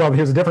 Well,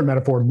 here's a different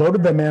metaphor.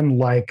 Loaded them in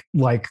like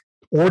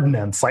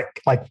ordnance,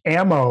 like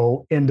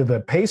ammo into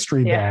the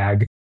pastry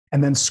bag,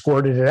 and then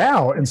squirted it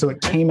out. And so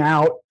it came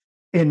out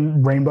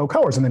in rainbow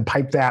colors, and then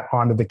piped that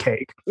onto the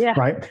cake. Yeah.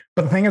 Right.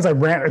 But the thing is,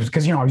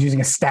 because I was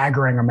using a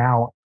staggering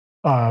amount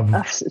of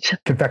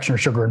confectioner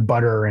sugar and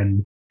butter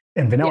and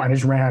vanilla, and I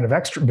just ran out of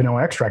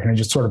vanilla extract, and I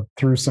just sort of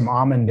threw some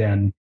almond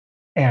in.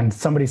 And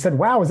somebody said,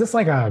 "Wow, is this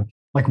like a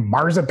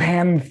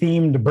marzipan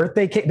themed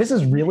birthday cake? This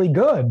is really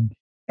good."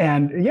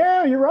 And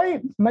yeah, you're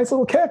right. Nice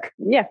little kick.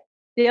 Yeah.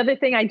 The other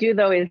thing I do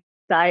though is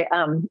I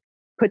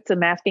put some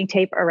masking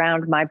tape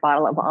around my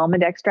bottle of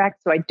almond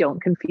extract so I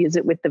don't confuse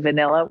it with the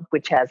vanilla,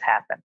 which has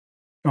happened.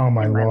 Oh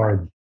my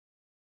Lord.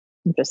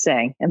 I'm just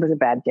saying, it was a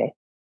bad day.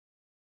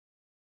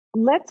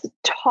 Let's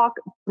talk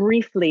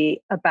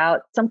briefly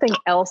about something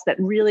else that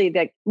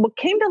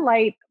came to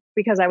light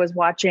because I was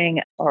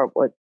watching or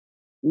was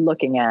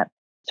looking at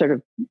sort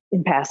of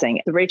in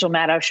passing the Rachel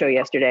Maddow show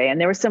yesterday. And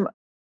there were some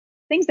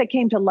things that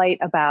came to light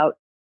about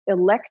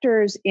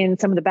electors in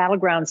some of the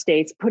battleground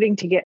states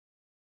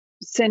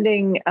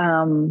sending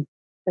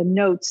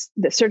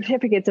the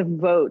certificates of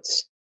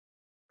votes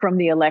from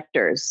the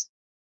electors,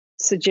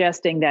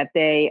 suggesting that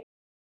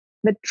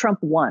Trump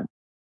won.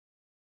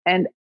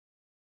 And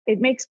it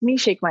makes me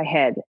shake my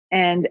head.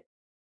 And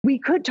we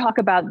could talk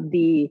about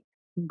the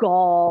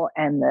gall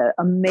and the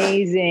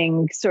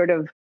amazing sort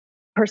of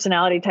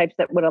personality types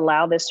that would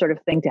allow this sort of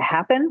thing to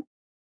happen.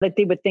 Like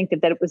they would think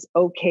that it was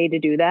okay to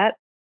do that.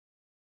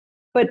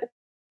 But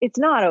it's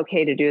not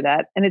okay to do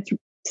that. And it's,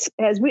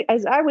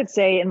 as I would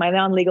say in my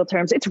non-legal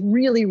terms, it's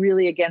really,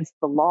 really against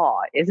the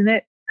law, isn't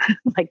it?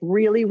 Like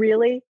really,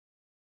 really?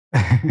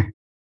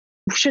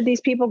 Should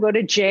these people go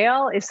to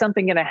jail? Is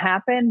something going to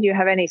happen? Do you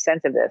have any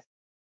sense of this?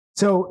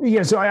 So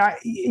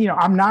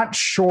I'm not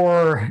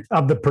sure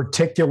of the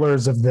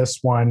particulars of this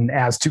one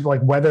as to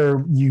like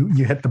whether you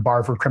hit the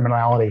bar for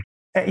criminality.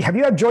 Have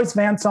you had Joyce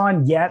Vance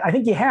on yet? I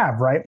think you have,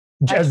 right?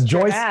 As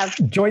Joyce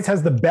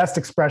has the best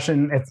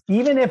expression. It's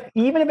even if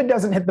it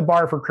doesn't hit the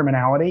bar for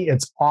criminality,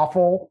 it's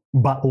awful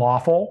but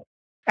lawful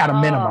at a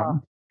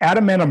minimum. At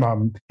a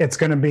minimum, it's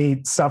going to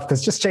be stuff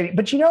that's just shady.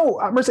 But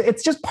Marissa,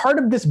 it's just part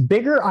of this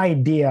bigger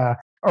idea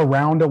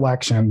around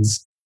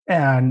elections.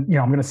 And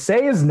I'm going to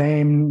say his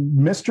name,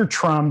 Mr.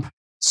 Trump,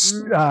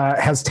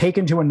 has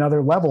taken to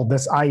another level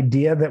this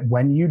idea that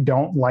when you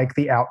don't like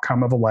the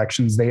outcome of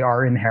elections, they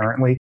are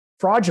inherently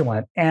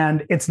fraudulent.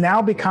 And it's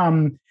now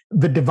become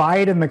the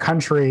divide in the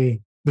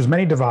country. There's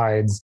many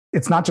divides.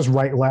 It's not just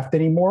right, left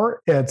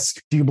anymore. It's,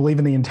 do you believe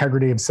in the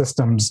integrity of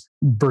systems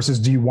versus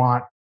do you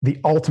want the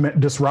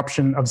ultimate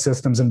disruption of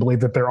systems and believe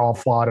that they're all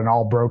flawed and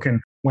all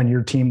broken when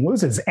your team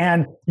loses?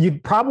 And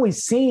you've probably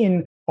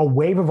seen a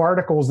wave of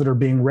articles that are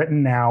being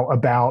written now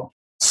about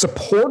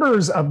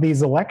supporters of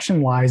these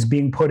election lies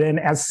being put in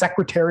as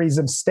secretaries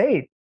of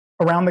state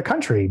around the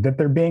country, that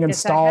they're being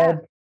installed.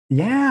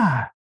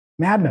 Yeah.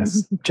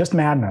 Madness, just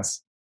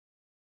madness.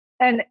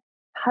 And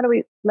how do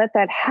we let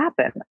that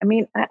happen? I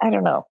mean, I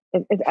don't know.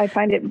 I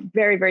find it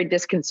very, very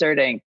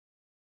disconcerting.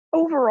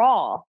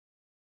 Overall,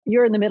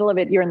 you're in the middle of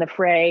it. You're in the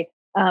fray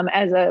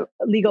as a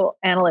legal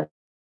analyst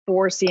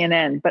for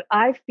CNN. But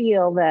I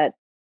feel that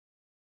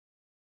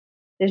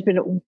there's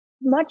been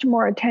much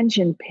more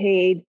attention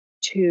paid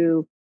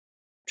to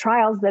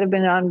trials that have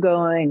been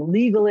ongoing,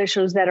 legal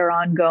issues that are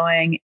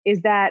ongoing.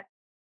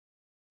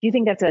 Do you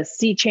think that's a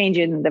sea change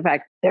in the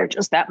fact there are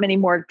just that many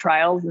more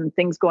trials and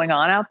things going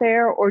on out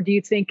there? Or do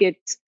you think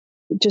it's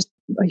just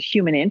a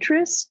human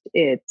interest?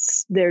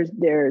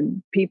 There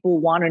people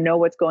want to know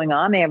what's going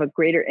on. They have a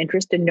greater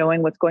interest in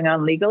knowing what's going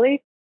on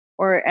legally,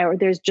 or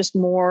there's just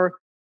more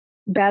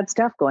bad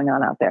stuff going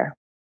on out there?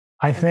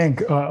 I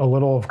think a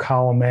little of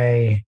column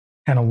A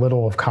and a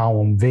little of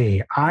column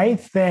V. I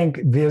think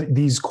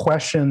these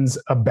questions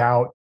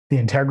about the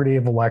integrity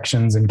of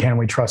elections and can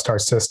we trust our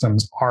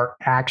systems are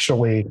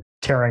actually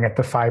tearing at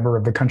the fiber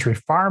of the country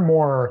far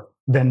more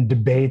than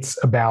debates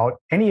about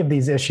any of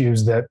these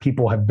issues that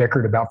people have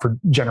bickered about for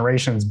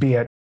generations, be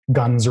it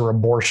guns or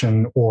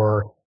abortion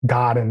or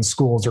God in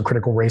schools or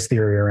critical race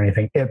theory or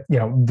anything.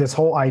 This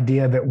whole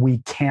idea that we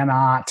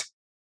cannot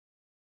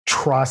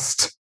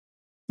trust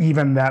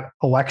even that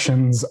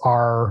elections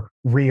are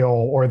real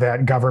or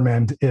that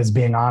government is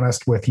being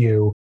honest with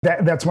you.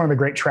 That's one of the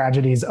great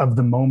tragedies of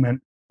the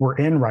moment we're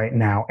in right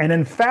now. And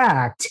in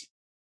fact,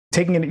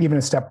 taking it even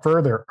a step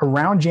further,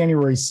 around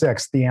January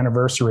 6th, the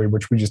anniversary,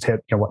 which we just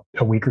hit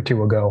a week or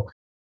two ago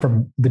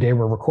from the day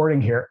we're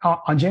recording here,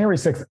 on January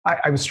 6th,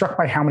 I was struck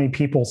by how many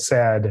people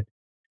said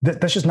that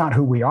that's just not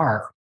who we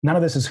are. None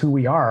of this is who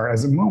we are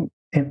as a moment.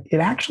 And it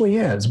actually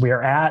is. We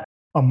are at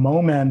a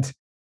moment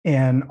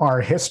in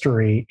our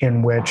history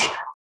in which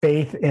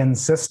faith in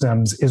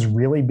systems is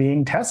really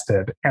being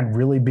tested and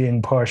really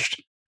being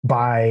pushed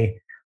by,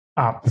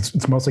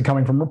 it's mostly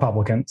coming from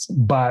Republicans,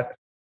 but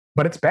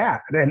it's bad.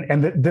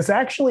 And this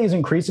actually is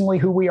increasingly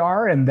who we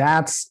are. And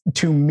that's,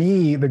 to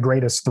me, the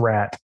greatest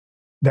threat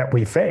that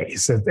we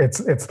face.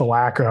 It's the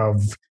lack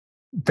of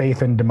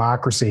faith in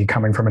democracy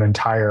coming from an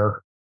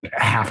entire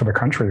half of the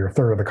country or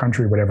third of the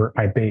country, whatever it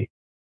might be.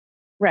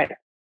 Right.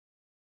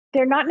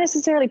 They're not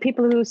necessarily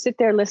people who sit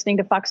there listening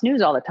to Fox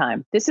News all the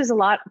time. This is a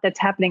lot that's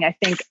happening, I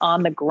think,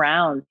 on the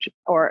ground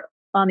or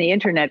on the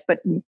internet. But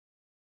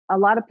a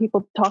lot of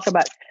people talk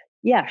about,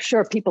 yeah,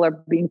 sure, people are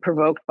being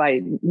provoked by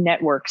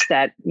networks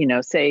that,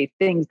 say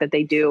things that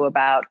they do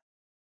about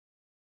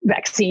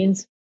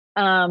vaccines,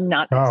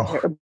 not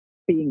necessarily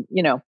being,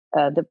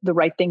 the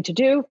right thing to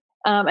do.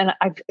 And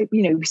I've,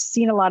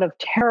 seen a lot of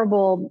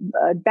terrible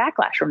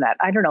backlash from that.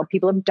 I don't know,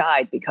 people have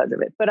died because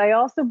of it. But I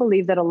also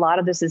believe that a lot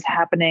of this is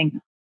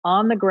happening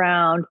on the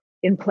ground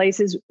in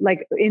places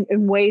like in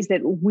ways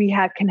that we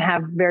can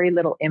have very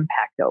little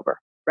impact over,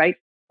 right?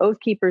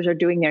 Oath keepers are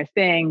doing their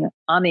thing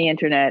on the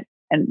internet,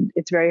 and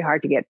it's very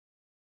hard to get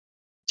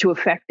to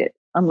affect it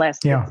unless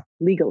it's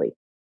legally.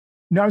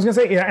 No, I was going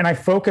to say, and I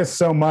focus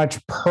so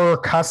much per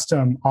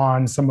custom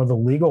on some of the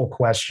legal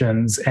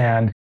questions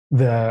and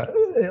the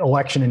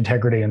election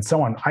integrity and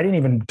so on.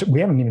 We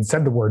haven't even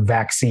said the word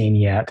vaccine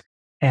yet.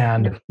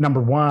 And number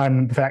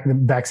one, the fact that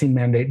the vaccine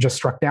mandate just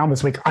struck down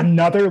this week,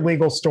 another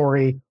legal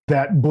story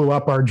that blew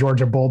up our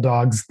Georgia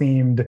Bulldogs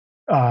themed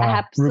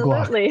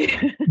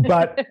Absolutely.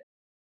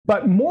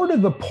 But more to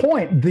the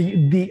point,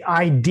 the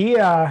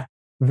idea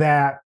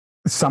that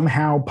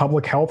somehow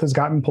public health has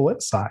gotten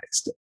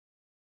politicized.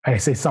 I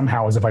say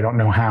somehow as if I don't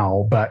know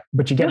how, but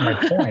you get my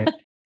point.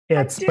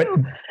 It's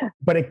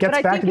but it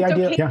gets back to the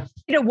idea. Okay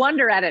to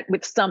wonder at it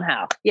with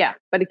somehow. Yeah,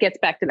 but it gets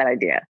back to that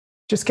idea.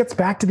 Just gets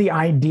back to the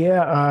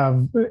idea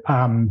of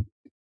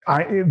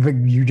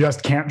you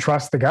just can't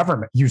trust the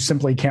government. You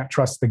simply can't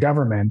trust the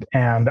government,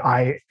 and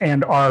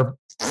our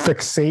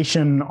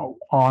fixation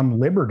on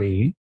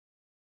liberty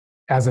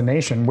as a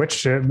nation,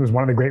 which was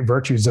one of the great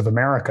virtues of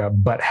America,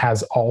 but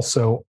has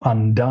also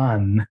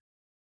undone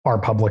our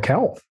public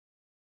health.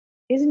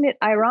 Isn't it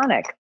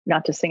ironic?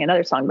 Not to sing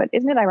another song, but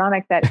isn't it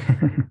ironic that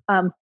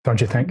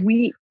don't you think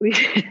we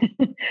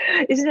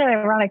isn't it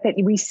ironic that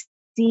we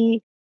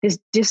see this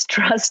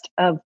distrust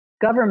of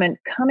government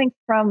coming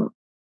from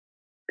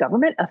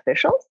government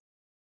officials?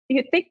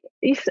 You think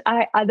my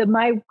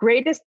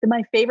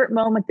favorite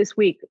moment this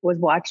week was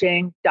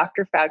watching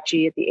Dr.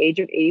 Fauci at the age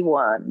of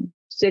 81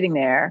 sitting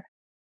there,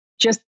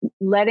 just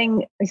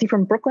is he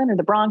from Brooklyn or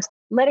the Bronx?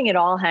 Letting it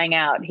all hang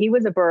out. He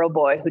was a borough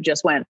boy who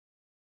just went,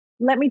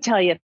 let me tell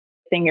you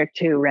thing or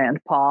two, Rand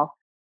Paul,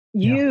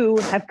 you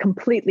have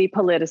completely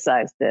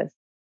politicized this.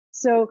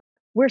 So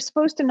we're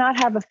supposed to not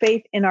have a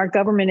faith in our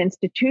government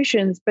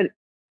institutions, but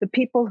the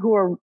people who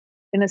are,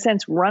 in a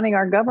sense, running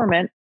our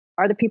government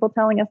are the people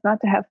telling us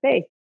not to have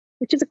faith,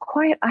 which is a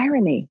quiet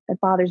irony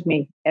that bothers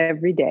me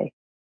every day.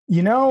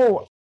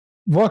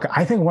 Look,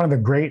 I think one of the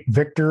great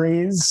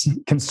victories,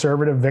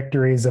 conservative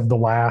victories of the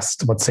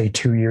last, let's say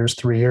 2 years,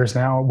 3 years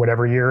now,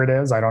 whatever year it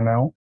is, I don't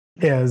know,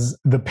 is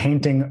the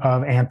painting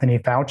of Anthony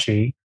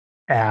Fauci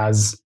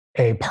as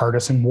a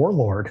partisan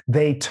warlord.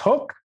 They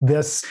took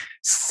this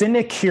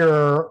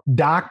sinecure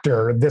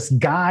doctor, this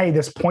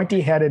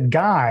pointy-headed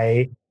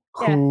guy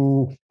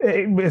who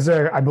is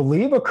I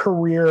believe a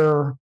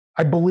career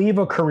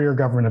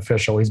government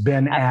official. He's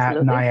been at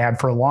NIAID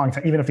for a long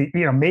time, even if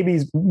maybe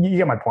you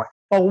get my point.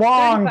 A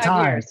long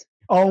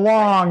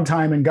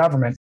time in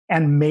government,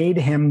 and made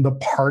him the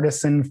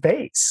partisan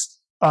face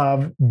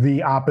of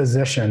the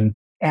opposition.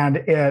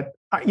 And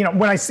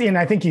when I see, and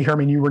I think you hear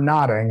me, and you were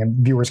nodding,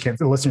 and the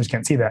listeners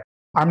can't see that.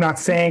 I'm not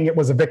saying it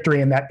was a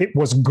victory and that it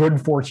was good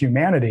for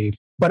humanity,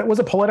 but it was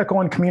a political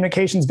and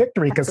communications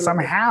victory, because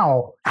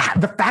somehow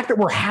the fact that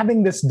we're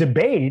having this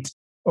debate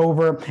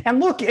over, and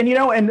look, and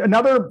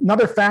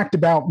another fact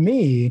about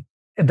me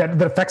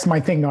that affects my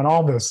thinking on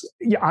all this,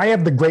 I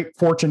have the great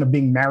fortune of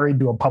being married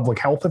to a public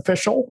health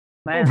official.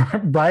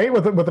 Right,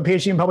 with a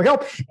PhD in public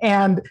health,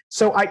 and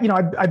so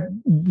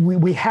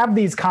we have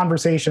these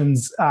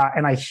conversations,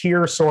 and I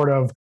hear sort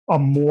of a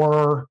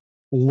more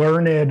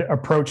learned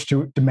approach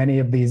to many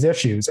of these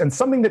issues. And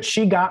something that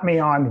she got me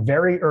on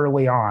very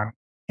early on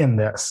in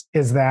this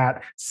is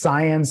that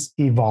science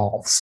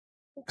evolves.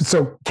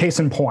 So, case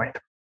in point,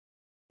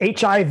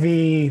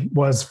 HIV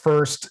was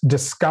first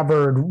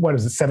discovered,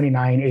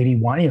 79,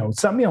 81,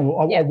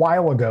 a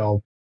while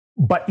ago.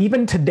 But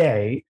even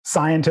today,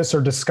 scientists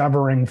are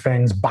discovering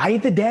things by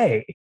the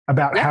day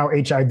about how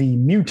HIV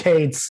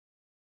mutates,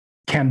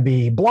 can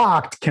be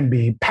blocked, can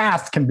be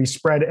passed, can be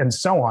spread, and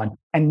so on.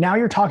 And now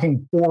you're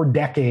talking 4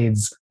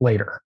 decades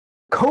later.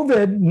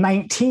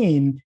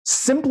 COVID-19,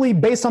 simply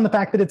based on the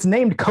fact that it's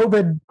named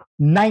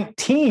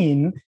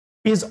COVID-19,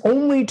 is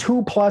only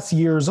 2+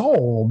 years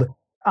old.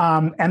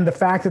 And the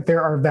fact that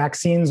there are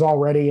vaccines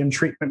already and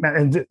treatment,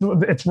 and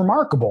it's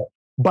remarkable.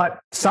 But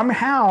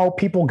somehow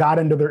people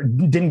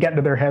didn't get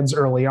into their heads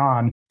early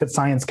on that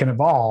science can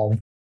evolve.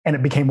 And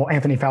it became,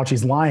 Anthony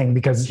Fauci's lying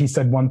because he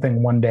said one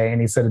thing one day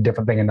and he said a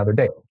different thing another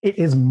day. It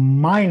is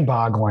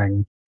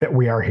mind-boggling that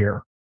we are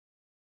here.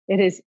 It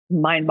is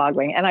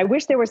mind-boggling. And I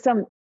wish there was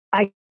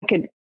I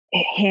could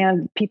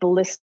hand people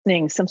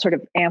listening some sort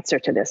of answer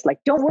to this. Like,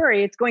 don't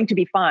worry, it's going to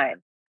be fine.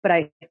 But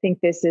I think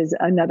this is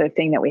another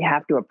thing that we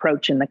have to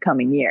approach in the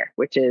coming year,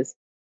 which is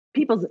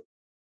people's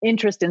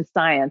interest in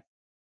science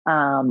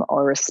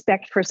or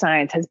respect for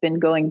science has been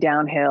going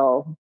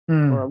downhill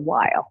for a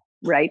while,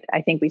 right?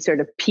 I think we sort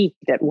of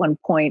peaked at one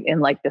point in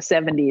like the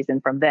 70s,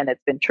 and from then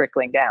it's been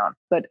trickling down.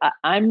 But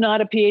I'm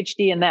not a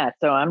PhD in that,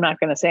 so I'm not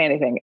going to say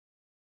anything.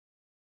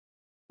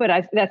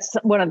 But that's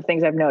one of the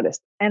things I've noticed.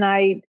 And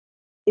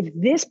at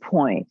this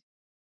point,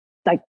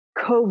 like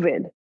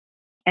COVID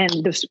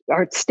and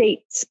our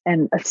states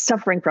and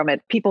suffering from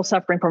it, people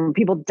suffering from it,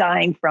 people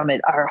dying from it,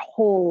 our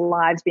whole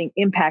lives being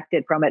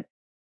impacted from it,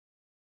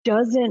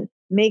 doesn't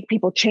make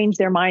people change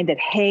their mind that,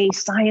 hey,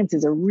 science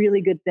is a really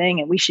good thing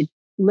and we should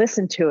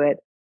listen to it.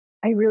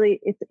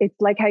 It's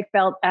like I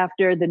felt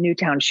after the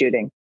Newtown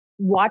shooting.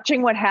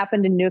 Watching what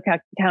happened in Newtown,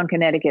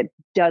 Connecticut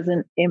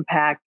doesn't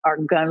impact our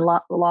gun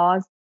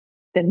laws,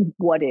 then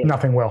what is?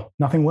 Nothing will.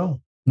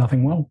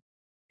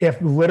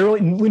 If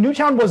literally,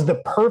 Newtown was the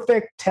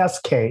perfect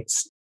test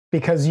case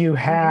because you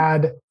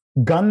had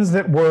guns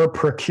that were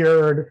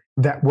procured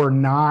that were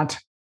not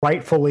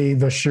rightfully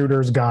the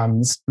shooter's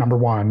guns, number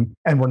one,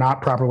 and were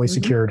not properly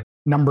secured.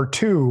 Number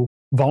two,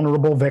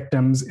 vulnerable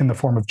victims in the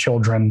form of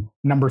children.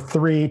 Number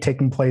three,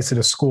 taking place at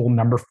a school.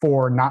 Number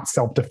four, not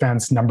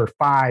self-defense. Number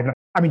five,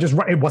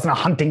 it wasn't a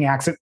hunting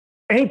accident.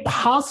 Any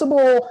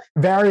possible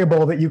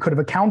variable that you could have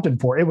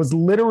accounted for. It was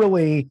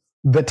literally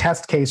the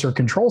test case or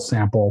control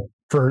sample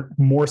for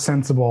more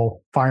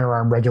sensible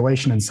firearm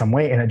regulation in some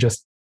way. And it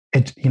just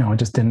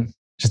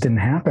didn't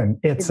happen.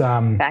 It's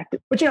but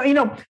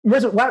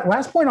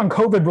last point on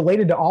COVID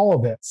related to all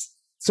of this.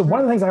 So one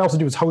of the things I also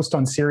do is host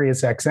on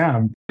Sirius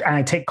XM, and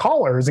I take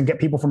callers and get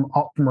people from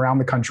around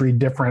the country,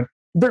 different.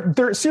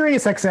 They're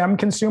Sirius XM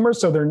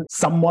consumers, so they're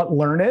somewhat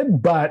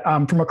learned, but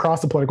from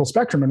across the political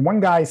spectrum. And one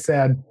guy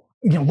said,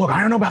 look, I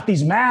don't know about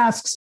these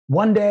masks.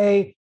 One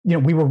day,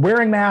 we were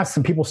wearing masks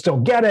and people still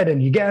get it,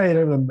 and you get it.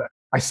 And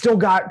I still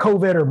got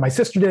COVID, or my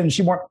sister did, and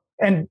she won't.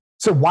 And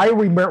so why are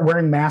we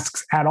wearing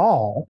masks at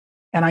all?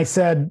 And I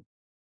said,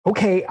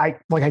 okay, I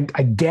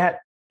get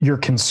your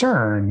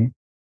concern,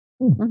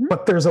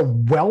 but there's a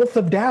wealth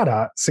of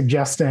data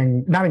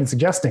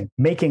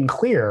making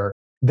clear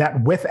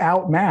that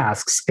without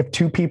masks, if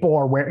two people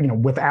are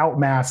wearing, without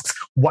masks,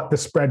 what the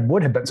spread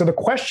would have been. So the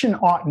question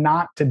ought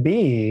not to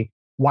be,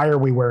 why are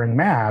we wearing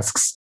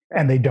masks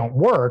and they don't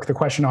work? The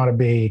question ought to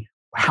be,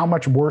 how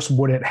much worse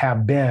would it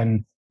have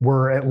been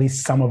were at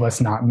least some of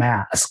us not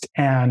masked?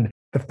 And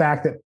the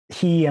fact that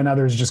he and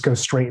others just go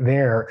straight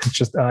there, it's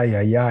just,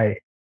 ay.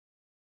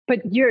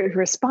 But your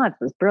response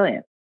was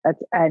brilliant.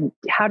 And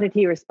how did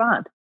he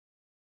respond?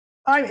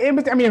 It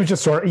was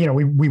just sort of,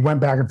 we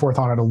went back and forth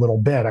on it a little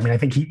bit. I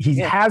think he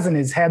has in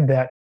his head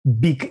that,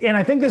 and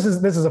I think this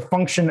is a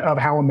function of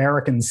how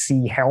Americans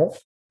see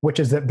health, which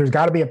is that there's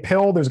got to be a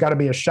pill, there's got to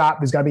be a shot,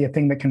 there's got to be a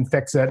thing that can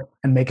fix it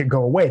and make it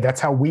go away.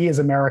 That's how we as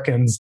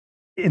Americans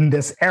in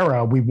this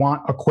era, we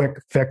want a quick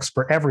fix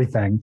for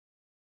everything.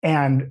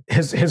 And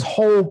his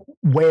whole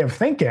way of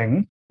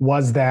thinking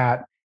was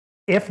that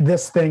if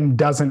this thing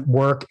doesn't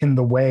work in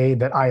the way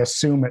that I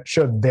assume it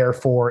should,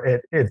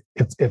 therefore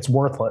it's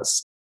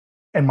worthless.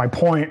 And my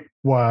point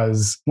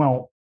was,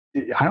 well,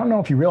 I don't know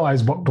if you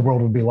realize what the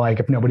world would be like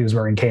if nobody was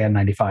wearing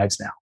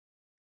KN95s now.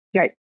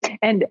 Right.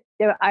 And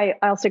I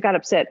also got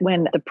upset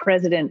when the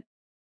president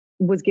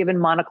was given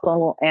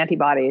monoclonal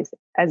antibodies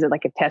as a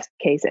test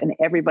case, and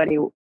everybody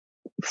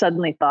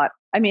suddenly thought,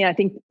 I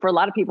think for a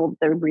lot of people,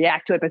 they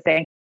react to it by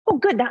saying, oh,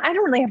 good, now I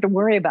don't really have to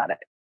worry about it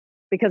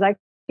because I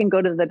can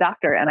go to the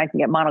doctor and I can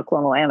get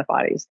monoclonal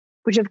antibodies,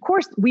 which of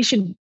course we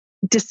should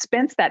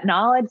dispense that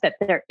knowledge that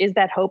there is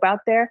that hope out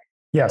there.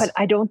 Yes. But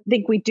I don't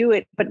think we do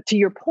it. But to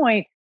your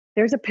point,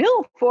 there's a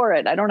pill for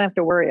it. I don't have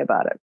to worry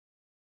about it.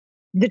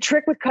 The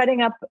trick with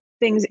cutting up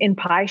things in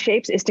pie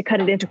shapes is to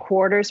cut it into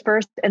quarters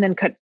first and then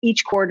cut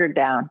each quarter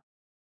down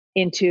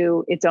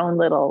into its own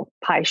little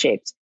pie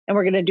shapes. And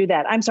we're going to do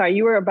that. I'm sorry,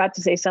 you were about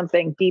to say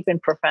something deep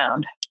and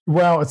profound.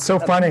 Well, it's so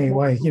funny.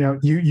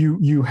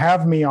 You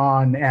have me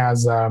on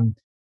as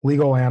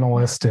legal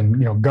analyst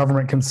and,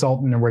 government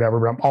consultant or whatever,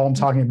 but all I'm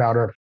talking about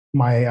are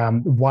my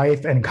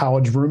wife and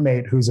college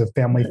roommate, who's a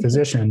family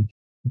physician.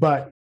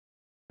 But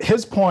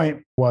his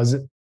point was,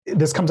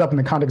 this comes up in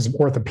the context of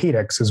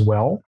orthopedics as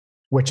well,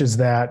 which is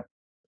that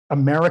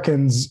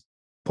Americans,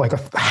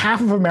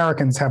 half of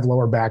Americans have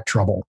lower back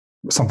trouble,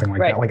 something like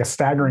that, a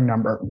staggering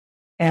number.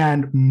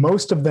 And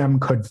most of them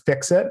could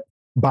fix it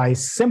by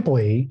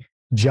simply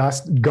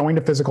just going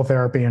to physical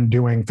therapy and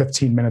doing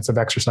 15 minutes of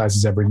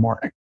exercises every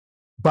morning.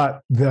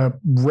 But the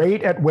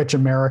rate at which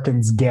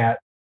Americans get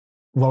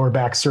lower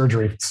back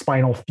surgery,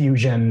 spinal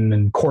fusion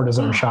and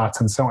cortisone shots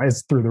and so on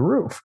is through the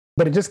roof.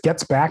 But it just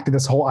gets back to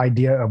this whole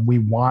idea of we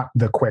want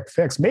the quick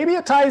fix. Maybe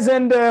it ties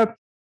into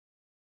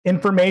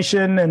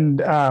information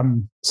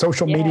and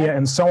social media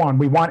and so on.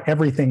 We want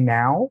everything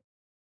now.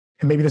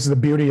 And maybe this is the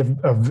beauty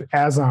of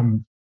as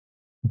I'm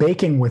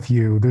baking with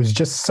you, there's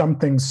just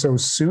something so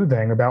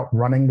soothing about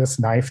running this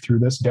knife through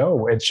this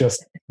dough. It's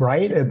just,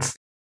 right? It's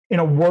in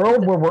a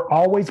world where we're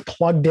always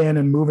plugged in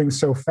and moving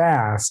so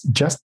fast,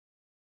 just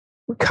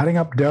cutting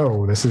up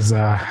dough. This is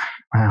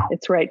wow.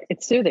 It's right.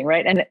 It's soothing,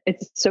 right? And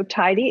it's so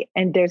tidy,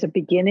 and there's a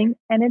beginning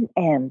and an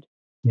end,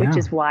 which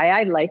is why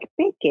I like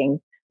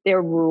baking. There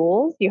are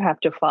rules, you have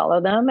to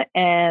follow them.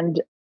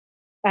 And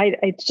I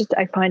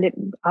find it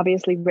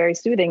obviously very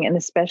soothing, and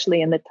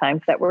especially in the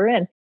times that we're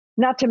in.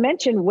 Not to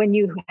mention, when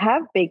you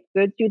have baked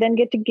goods, you then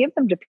get to give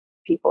them to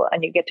people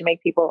and you get to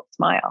make people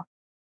smile.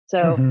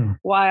 So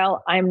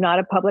while I'm not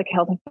a public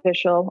health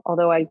official,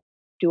 although I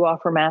do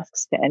offer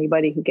masks to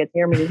anybody who gets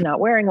near me who's not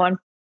wearing one,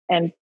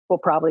 and we'll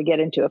probably get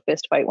into a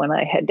fist fight when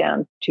I head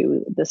down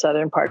to the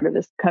southern part of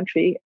this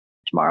country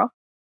tomorrow,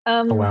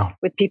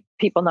 with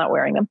people not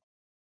wearing them.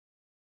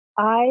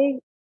 I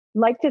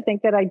like to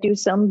think that I do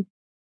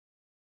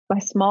my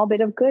small bit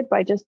of good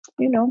by just,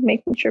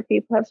 making sure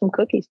people have some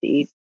cookies to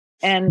eat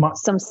and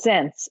some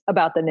sense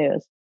about the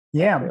news.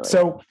 Yeah. Really.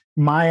 So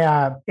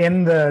my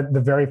in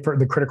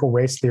the critical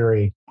race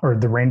theory or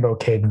the rainbow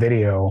cake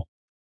video,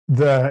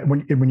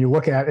 when you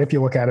look at it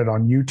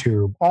on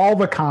YouTube, all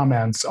the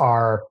comments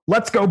are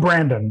 "Let's go,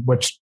 Brandon,"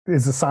 which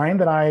is a sign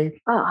that I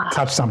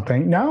touched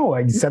something. No,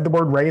 I said the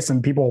word race,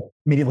 and people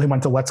immediately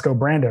went to "Let's go,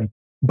 Brandon."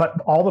 But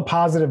all the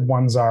positive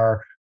ones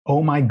are,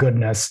 "Oh my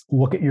goodness,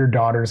 look at your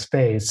daughter's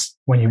face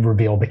when you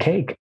reveal the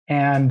cake,"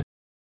 and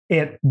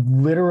it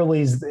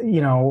literally is,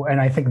 and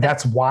I think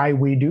that's why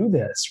we do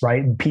this,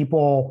 right?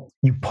 People,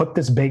 you put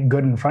this baked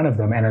good in front of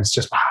them, and it's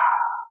just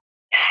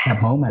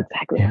that moment.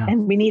 Exactly. Yeah.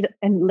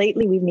 And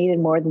lately we've needed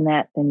more than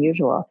that than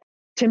usual.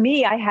 To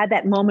me, I had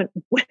that moment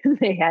when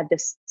they had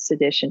this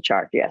sedition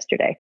charge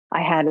yesterday.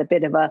 I had a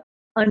bit of a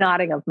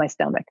nodding of my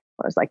stomach.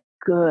 I was like,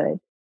 good.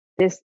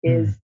 This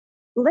is,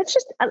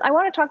 I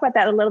want to talk about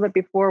that a little bit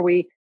before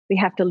we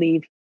have to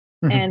leave.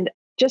 Mm-hmm. And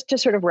just to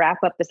sort of wrap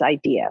up this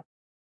idea,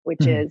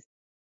 which is,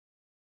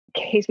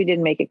 in case we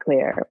didn't make it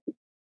clear,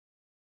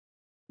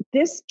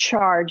 this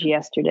charge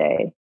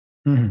yesterday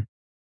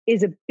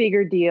is a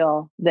bigger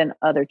deal than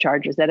other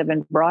charges that have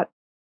been brought.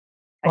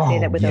 I say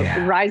that with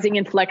a rising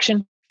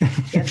inflection.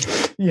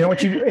 Yes. You know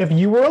what? If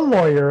you were a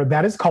lawyer,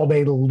 that is called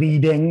a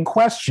leading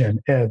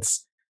question.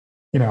 It's,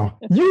 you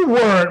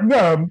weren't,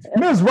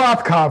 Ms.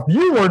 Rothkopf,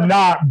 you were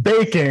not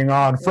baking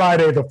on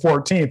Friday the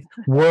 14th,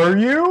 were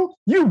you?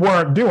 You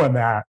weren't doing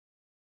that.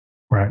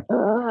 Right.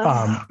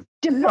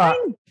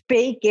 Define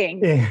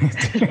baking.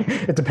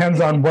 It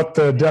depends on what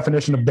the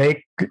definition of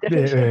bake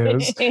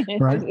is.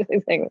 Right.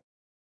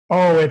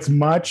 Oh, it's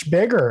much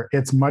bigger.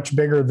 It's much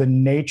bigger. The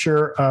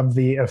nature of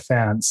the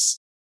offense.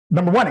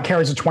 Number one, it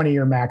carries a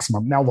 20-year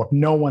maximum. Now, look,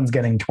 no one's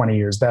getting 20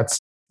 years. That's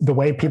the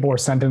way people are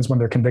sentenced when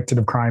they're convicted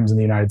of crimes in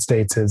the United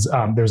States is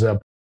there's a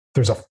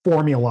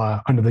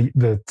formula under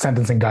the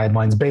sentencing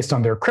guidelines based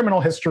on their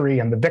criminal history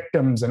and the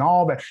victims and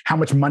all that, how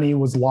much money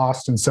was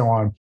lost and so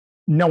on.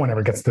 No one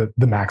ever gets the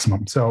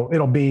maximum. So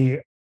it'll be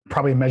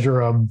probably a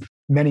measure of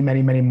many,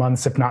 many, many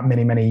months, if not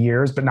many, many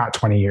years, but not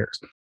 20 years.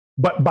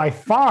 But by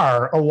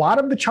far, a lot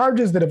of the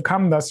charges that have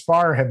come thus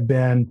far have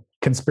been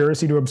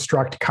conspiracy to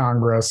obstruct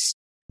Congress,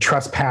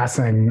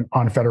 trespassing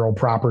on federal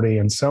property,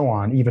 and so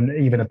on,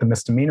 even at the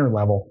misdemeanor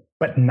level,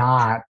 but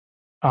not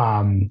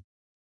rising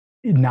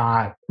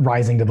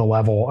to the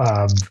level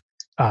of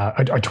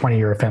a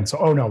 20-year offense. So,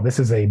 oh no, this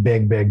is a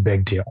big, big,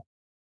 big deal.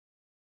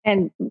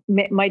 And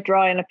might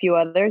draw in a few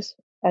others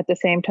at the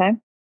same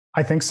time?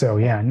 I think so,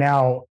 yeah.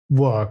 Now,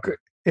 look,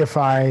 if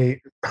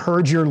I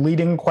heard your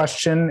leading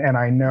question, and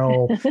I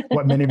know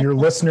what many of your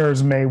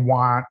listeners may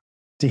want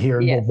to hear,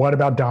 well, what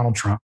about Donald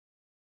Trump?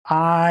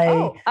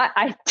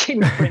 I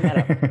didn't bring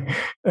that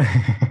up.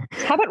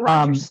 How about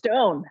Roger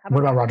Stone? What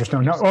about Roger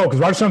Stone? No, because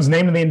Roger Stone's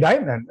named in the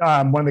indictment.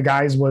 One of the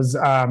guys was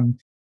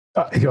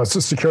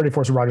security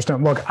force of Roger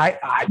Stone. Look,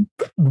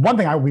 one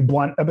thing I will be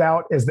blunt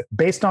about is that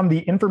based on the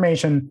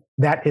information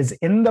that is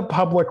in the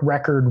public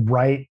record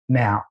right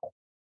now,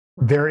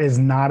 there is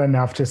not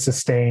enough to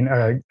sustain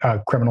a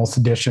criminal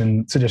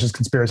seditious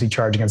conspiracy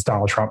charge against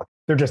Donald Trump.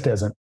 There just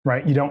isn't,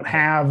 right? You don't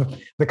have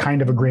the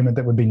kind of agreement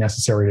that would be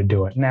necessary to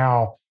do it.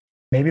 Now,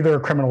 maybe there are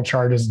criminal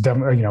charges,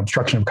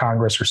 obstruction of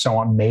Congress or so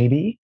on,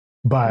 maybe,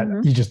 but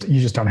you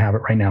just don't have it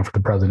right now for the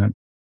president.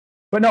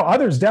 But no,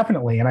 others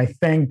definitely. And I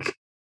think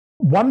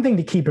one thing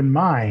to keep in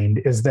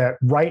mind is that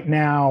right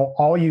now,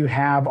 all you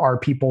have are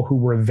people who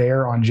were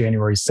there on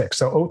January 6th.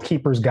 So Oath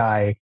Keepers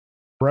guy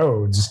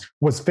Rhodes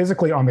was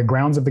physically on the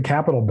grounds of the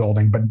Capitol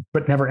building,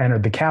 but never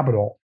entered the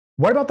Capitol.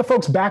 What about the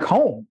folks back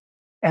home?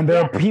 And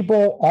there are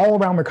people all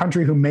around the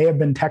country who may have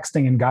been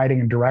texting and guiding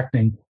and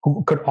directing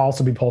who could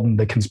also be pulled into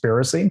the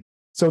conspiracy.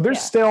 So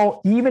there's still,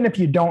 even if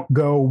you don't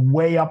go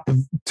way up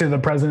to the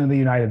president of the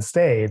United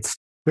States,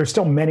 there's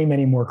still many,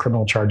 many more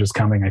criminal charges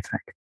coming, I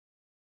think.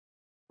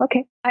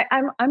 Okay,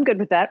 I'm good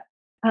with that.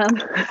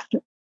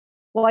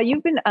 While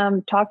you've been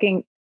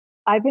talking,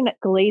 I've been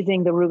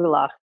glazing the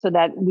arugula so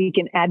that we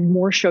can add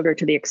more sugar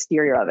to the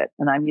exterior of it.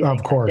 And I'm using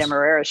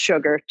Demerara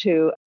sugar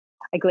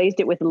I glazed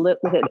it with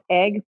an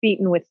egg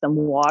beaten with some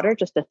water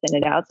just to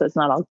thin it out so it's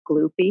not all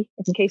gloopy.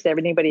 In case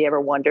anybody ever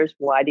wonders,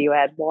 why do you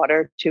add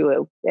water to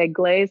an egg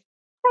glaze?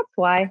 That's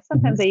why.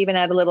 Sometimes I even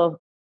add a little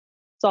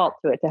salt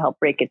to it to help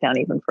break it down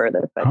even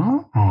further. But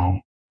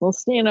we'll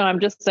see. I'm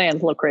just saying,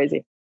 it's a little crazy.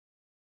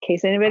 In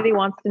case anybody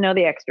wants to know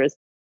the extras.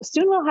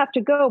 Soon we'll have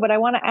to go, but I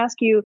want to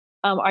ask you,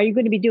 are you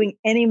going to be doing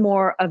any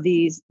more of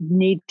these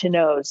need to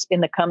knows in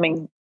the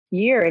coming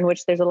year, in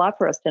which there's a lot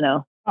for us to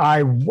know?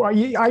 I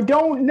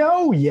don't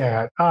know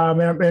yet.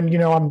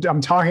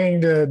 I'm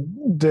talking to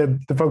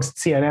the folks at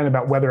CNN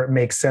about whether it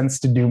makes sense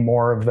to do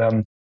more of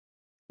them.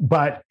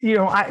 But,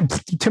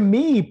 to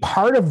me,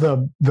 part of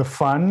the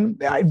fun,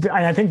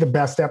 I think the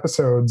best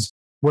episodes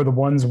were the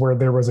ones where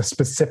there was a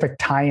specific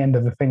tie-in to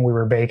the thing we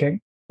were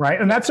baking, right?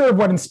 And that's sort of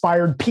what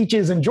inspired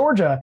Peaches in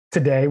Georgia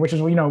today, which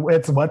is,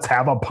 it's let's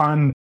have a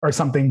pun or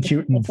something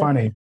cute and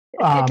funny.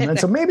 And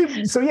so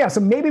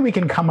maybe we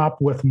can come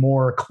up with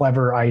more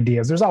clever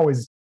ideas. There's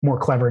always more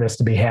cleverness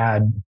to be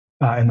had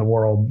in the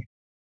world.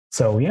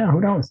 So yeah,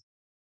 who knows?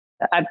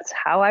 That's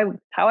how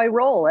I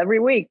roll every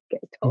week.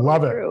 Totally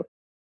love it. True.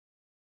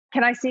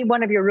 Can I see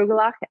one of your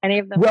arugula? Any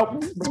of them?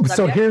 Well,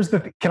 so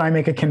can I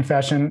make a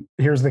confession?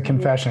 Here's the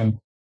confession.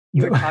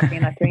 You were talking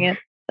and not doing it?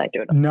 I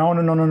do it. No.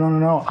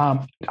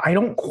 I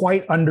don't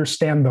quite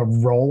understand the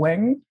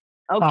rolling.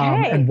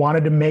 Okay. And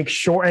wanted to make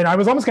sure, and I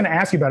was almost going to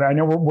ask you about it. I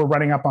know we're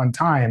running up on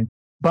time,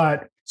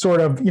 but sort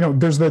of,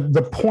 there's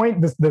the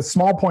point, the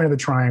small point of the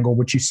triangle,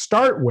 which you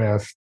start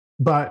with,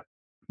 but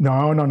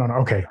no.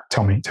 Okay.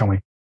 Tell me.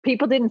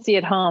 People didn't see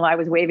at home. I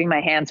was waving my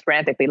hands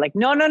frantically, like,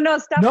 no,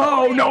 stop.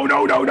 No.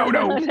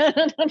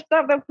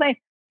 Stop the plane.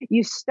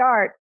 You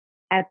start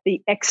at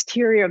the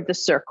exterior of the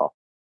circle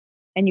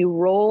and you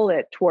roll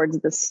it towards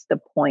the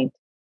point,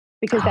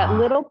 because that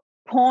little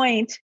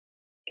point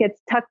gets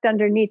tucked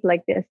underneath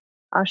like this.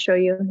 I'll show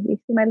you. You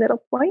see my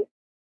little point?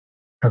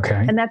 Okay.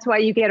 And that's why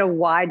you get a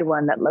wide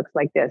one that looks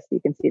like this.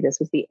 You can see this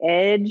was the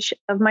edge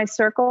of my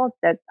circle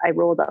that I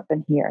rolled up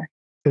in here.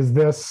 Is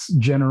this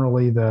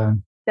generally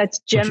That's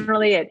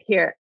generally it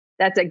here.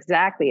 That's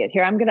exactly it.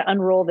 Here, I'm going to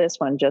unroll this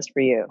one just for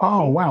you.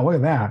 Oh, wow. Look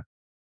at that.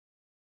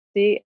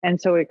 See?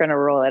 And so we're going to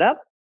roll it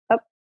up,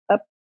 up,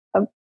 up,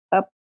 up,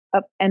 up,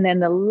 up. And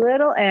then the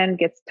little end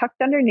gets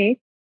tucked underneath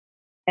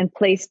and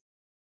placed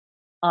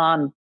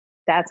on.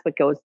 That's what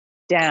goes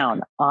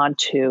down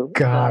onto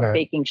the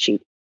baking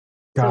sheet.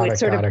 So it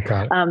sort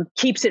of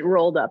keeps it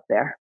rolled up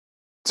there.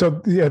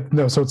 So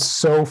so it's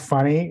so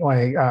funny.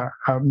 Like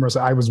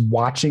Marissa, I was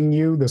watching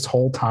you this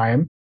whole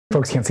time.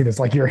 Folks can't see this,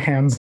 like your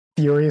hands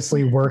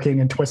furiously working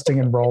and twisting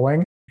and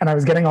rolling. And I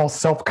was getting all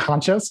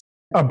self-conscious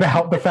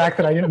about the fact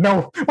that I didn't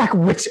know like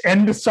which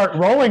end to start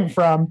rolling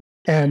from,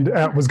 and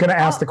was going to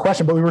ask the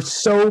question, but there was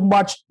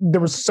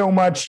so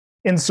much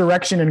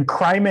insurrection and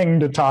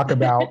criming to talk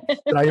about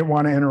that I didn't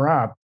want to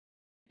interrupt.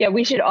 Yeah,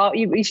 we should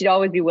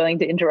always be willing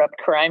to interrupt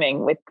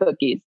criming with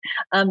cookies.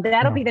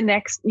 That'll be the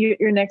next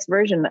your next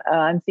version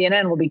on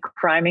CNN will be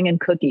criming and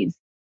cookies.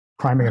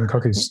 Criming and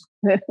cookies.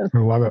 I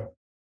love it.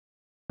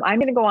 I'm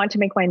going to go on to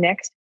make my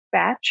next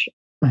batch.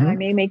 Mm-hmm. I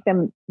may make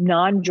them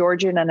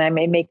non-Georgian, and I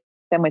may make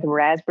them with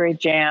raspberry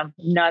jam,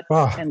 nuts,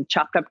 and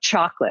chopped up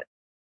chocolate,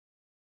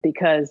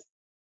 because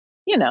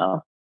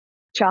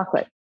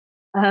chocolate.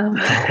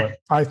 Chocolate.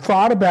 I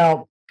thought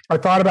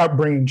about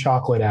bringing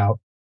chocolate out.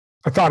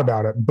 I thought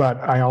about it, but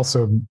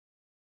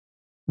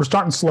we're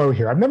starting slow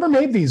here. I've never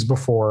made these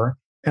before,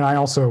 and I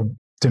also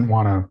didn't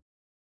want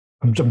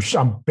to.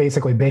 I'm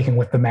basically baking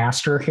with the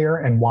master here,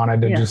 and wanted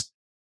to just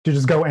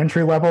go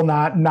entry level,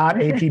 not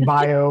AP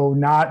Bio,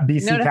 not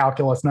BC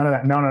Calculus, none of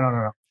that.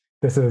 No.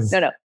 This is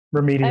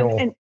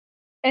remedial.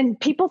 And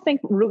people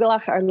think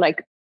rugelach are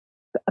like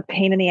a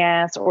pain in the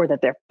ass, or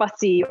that they're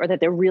fussy, or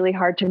that they're really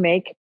hard to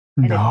make.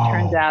 And it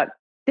turns out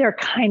they're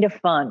kind of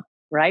fun.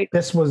 Right?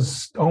 This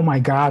was, oh my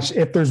gosh.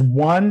 If there's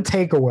one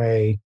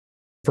takeaway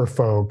for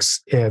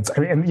folks, they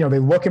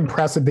look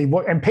impressive.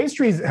 And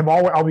pastries have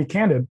always, I'll be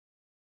candid,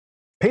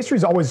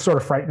 pastries always sort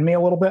of frighten me a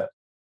little bit.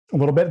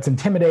 It's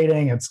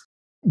intimidating.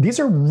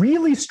 These are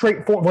really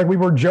straightforward. Like we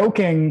were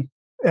joking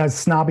as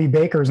snobby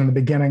bakers in the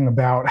beginning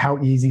about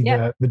how easy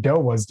the dough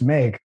was to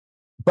make.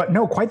 But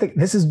no,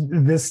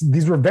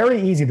 these were very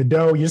easy. The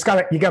dough, you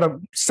gotta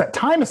set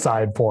time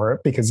aside for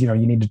it, because, you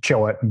need to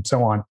chill it and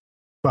so on.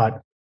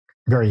 But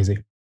very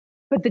easy.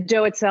 But the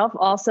dough itself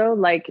also,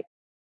 like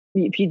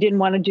if you didn't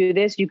want to do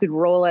this, you could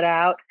roll it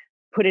out,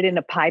 put it in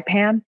a pie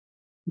pan,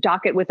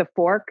 dock it with a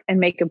fork, and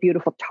make a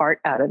beautiful tart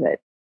out of it.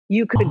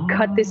 You could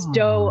cut this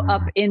dough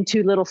up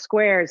into little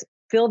squares,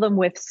 fill them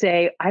with,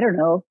 say, I don't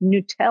know,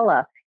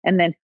 Nutella, and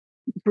then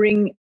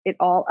bring it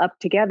all up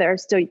together.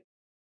 So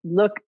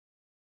look,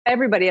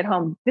 everybody at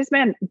home, this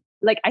man,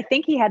 like, I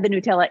think he had the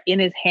Nutella in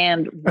his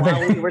hand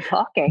while we were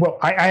talking. Well,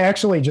 I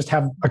actually just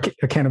have a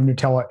can of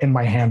Nutella in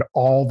my hand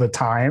all the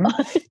time.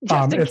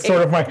 It's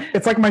sort of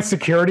it's like my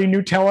security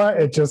Nutella.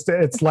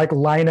 It's like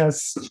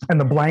Linus and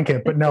the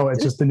blanket, but no,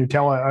 it's just the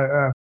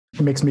Nutella.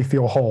 It makes me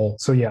feel whole.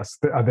 So yes,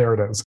 there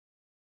it is.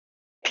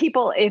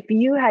 People, if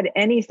you had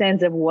any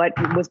sense of what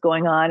was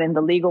going on in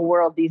the legal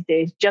world these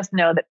days, just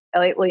know that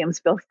Elliot Williams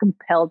feels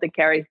compelled to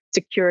carry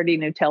security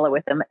Nutella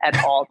with him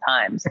at all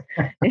times,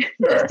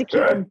 just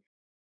to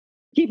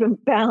keep him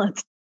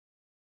balanced.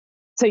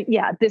 So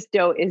yeah, this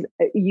dough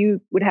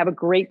you would have a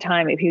great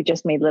time if you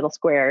just made little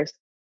squares,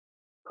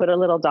 put a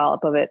little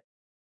dollop of it,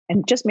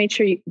 and just made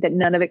sure that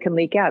none of it can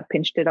leak out.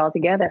 Pinched it all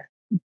together,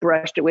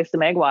 brushed it with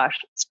some egg wash,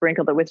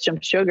 sprinkled it with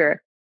some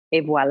sugar,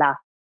 et voila.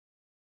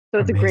 So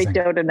it's amazing. A great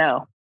dough to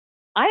know.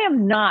 I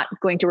am not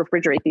going to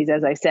refrigerate these,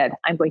 as I said.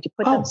 I'm going to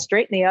put them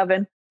straight in the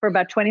oven for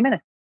about 20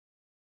 minutes.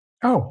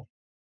 Oh,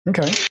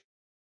 okay.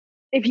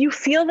 If you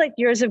feel that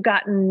yours have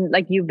gotten,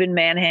 like you've been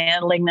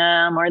manhandling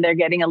them, or they're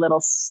getting a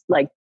little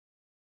like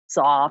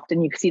soft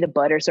and you see the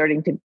butter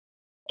starting to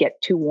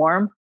get too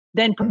warm,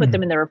 then put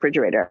them in the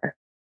refrigerator.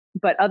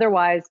 But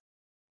otherwise,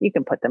 you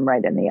can put them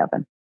right in the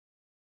oven.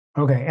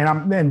 Okay.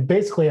 And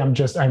basically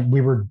we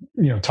were,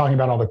 talking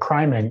about all the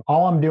criming.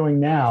 All I'm doing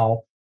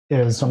now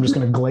is I'm just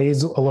going to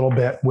glaze a little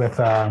bit with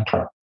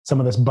some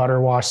of this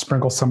butter wash,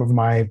 sprinkle some of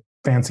my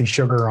fancy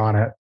sugar on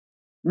it,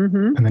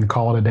 and then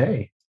call it a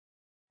day.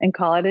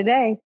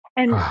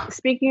 And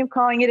speaking of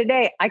calling it a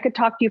day, I could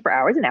talk to you for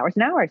hours and hours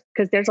and hours,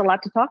 because there's a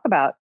lot to talk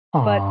about.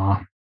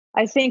 But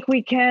I think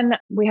we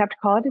have to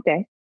call it a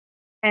day.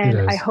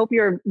 And I hope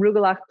your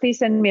rugelach, please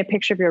send me a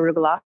picture of your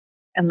rugelach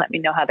and let me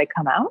know how they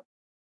come out.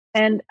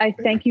 And I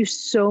thank you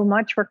so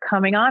much for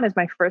coming on as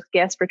my first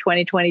guest for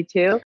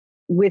 2022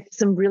 with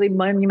some really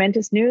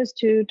monumentous news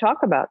to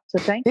talk about. So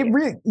thank you.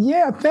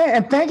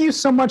 And thank you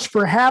so much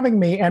for having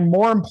me. And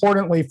more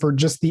importantly, for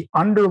just the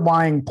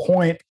underlying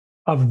point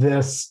of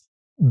this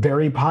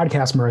very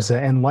podcast,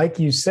 Marissa. And like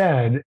you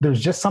said, there's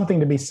just something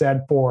to be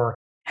said for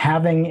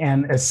having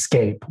an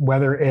escape,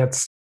 whether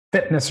it's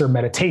fitness or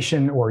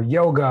meditation or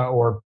yoga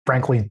or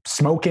frankly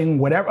smoking,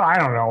 whatever, I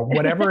don't know,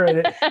 whatever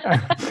it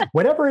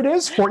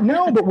is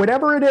but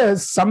whatever it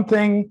is,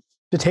 something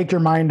to take your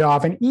mind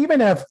off. And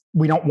even if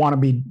we don't want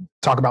to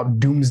talk about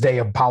doomsday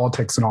of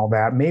politics and all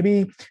that,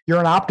 maybe you're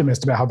an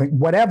optimist about how things,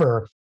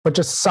 whatever, but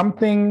just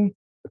something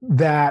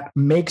that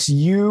makes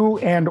you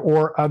and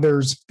or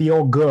others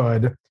feel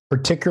good,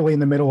 particularly in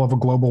the middle of a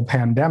global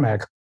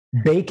pandemic.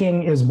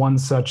 Baking is one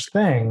such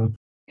thing.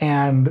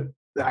 And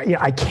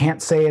I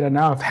can't say it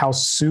enough how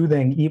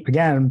soothing,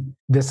 again,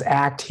 this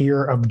act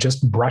here of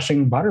just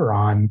brushing butter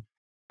on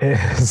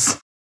is.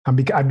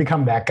 I've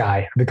become that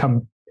guy.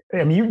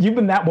 You've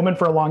been that woman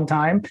for a long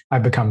time.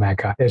 I've become that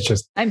guy. It's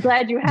just. I'm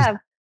glad you have.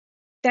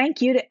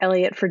 Thank you to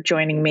Elliot for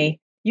joining me.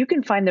 You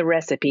can find the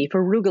recipe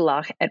for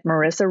rugelach at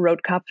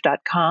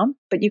marissarotkopf.com,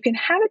 but you can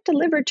have it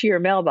delivered to your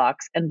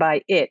mailbox. And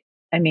by it,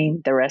 I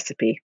mean the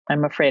recipe.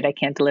 I'm afraid I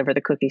can't deliver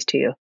the cookies to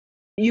you.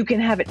 You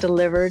can have it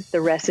delivered,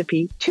 the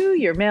recipe, to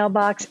your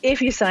mailbox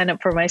if you sign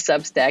up for my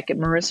Substack at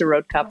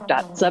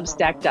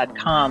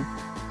marissarotkopf.substack.com.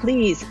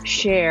 Please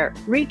share,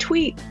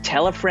 retweet,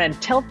 tell a friend,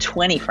 tell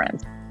 20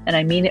 friends. And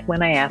I mean it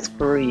when I ask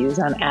for reviews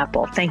on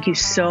Apple. Thank you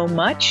so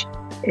much.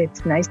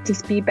 It's nice to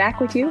be back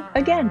with you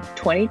again.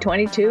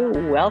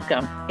 2022,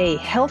 welcome. A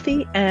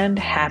healthy and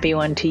happy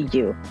one to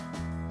you.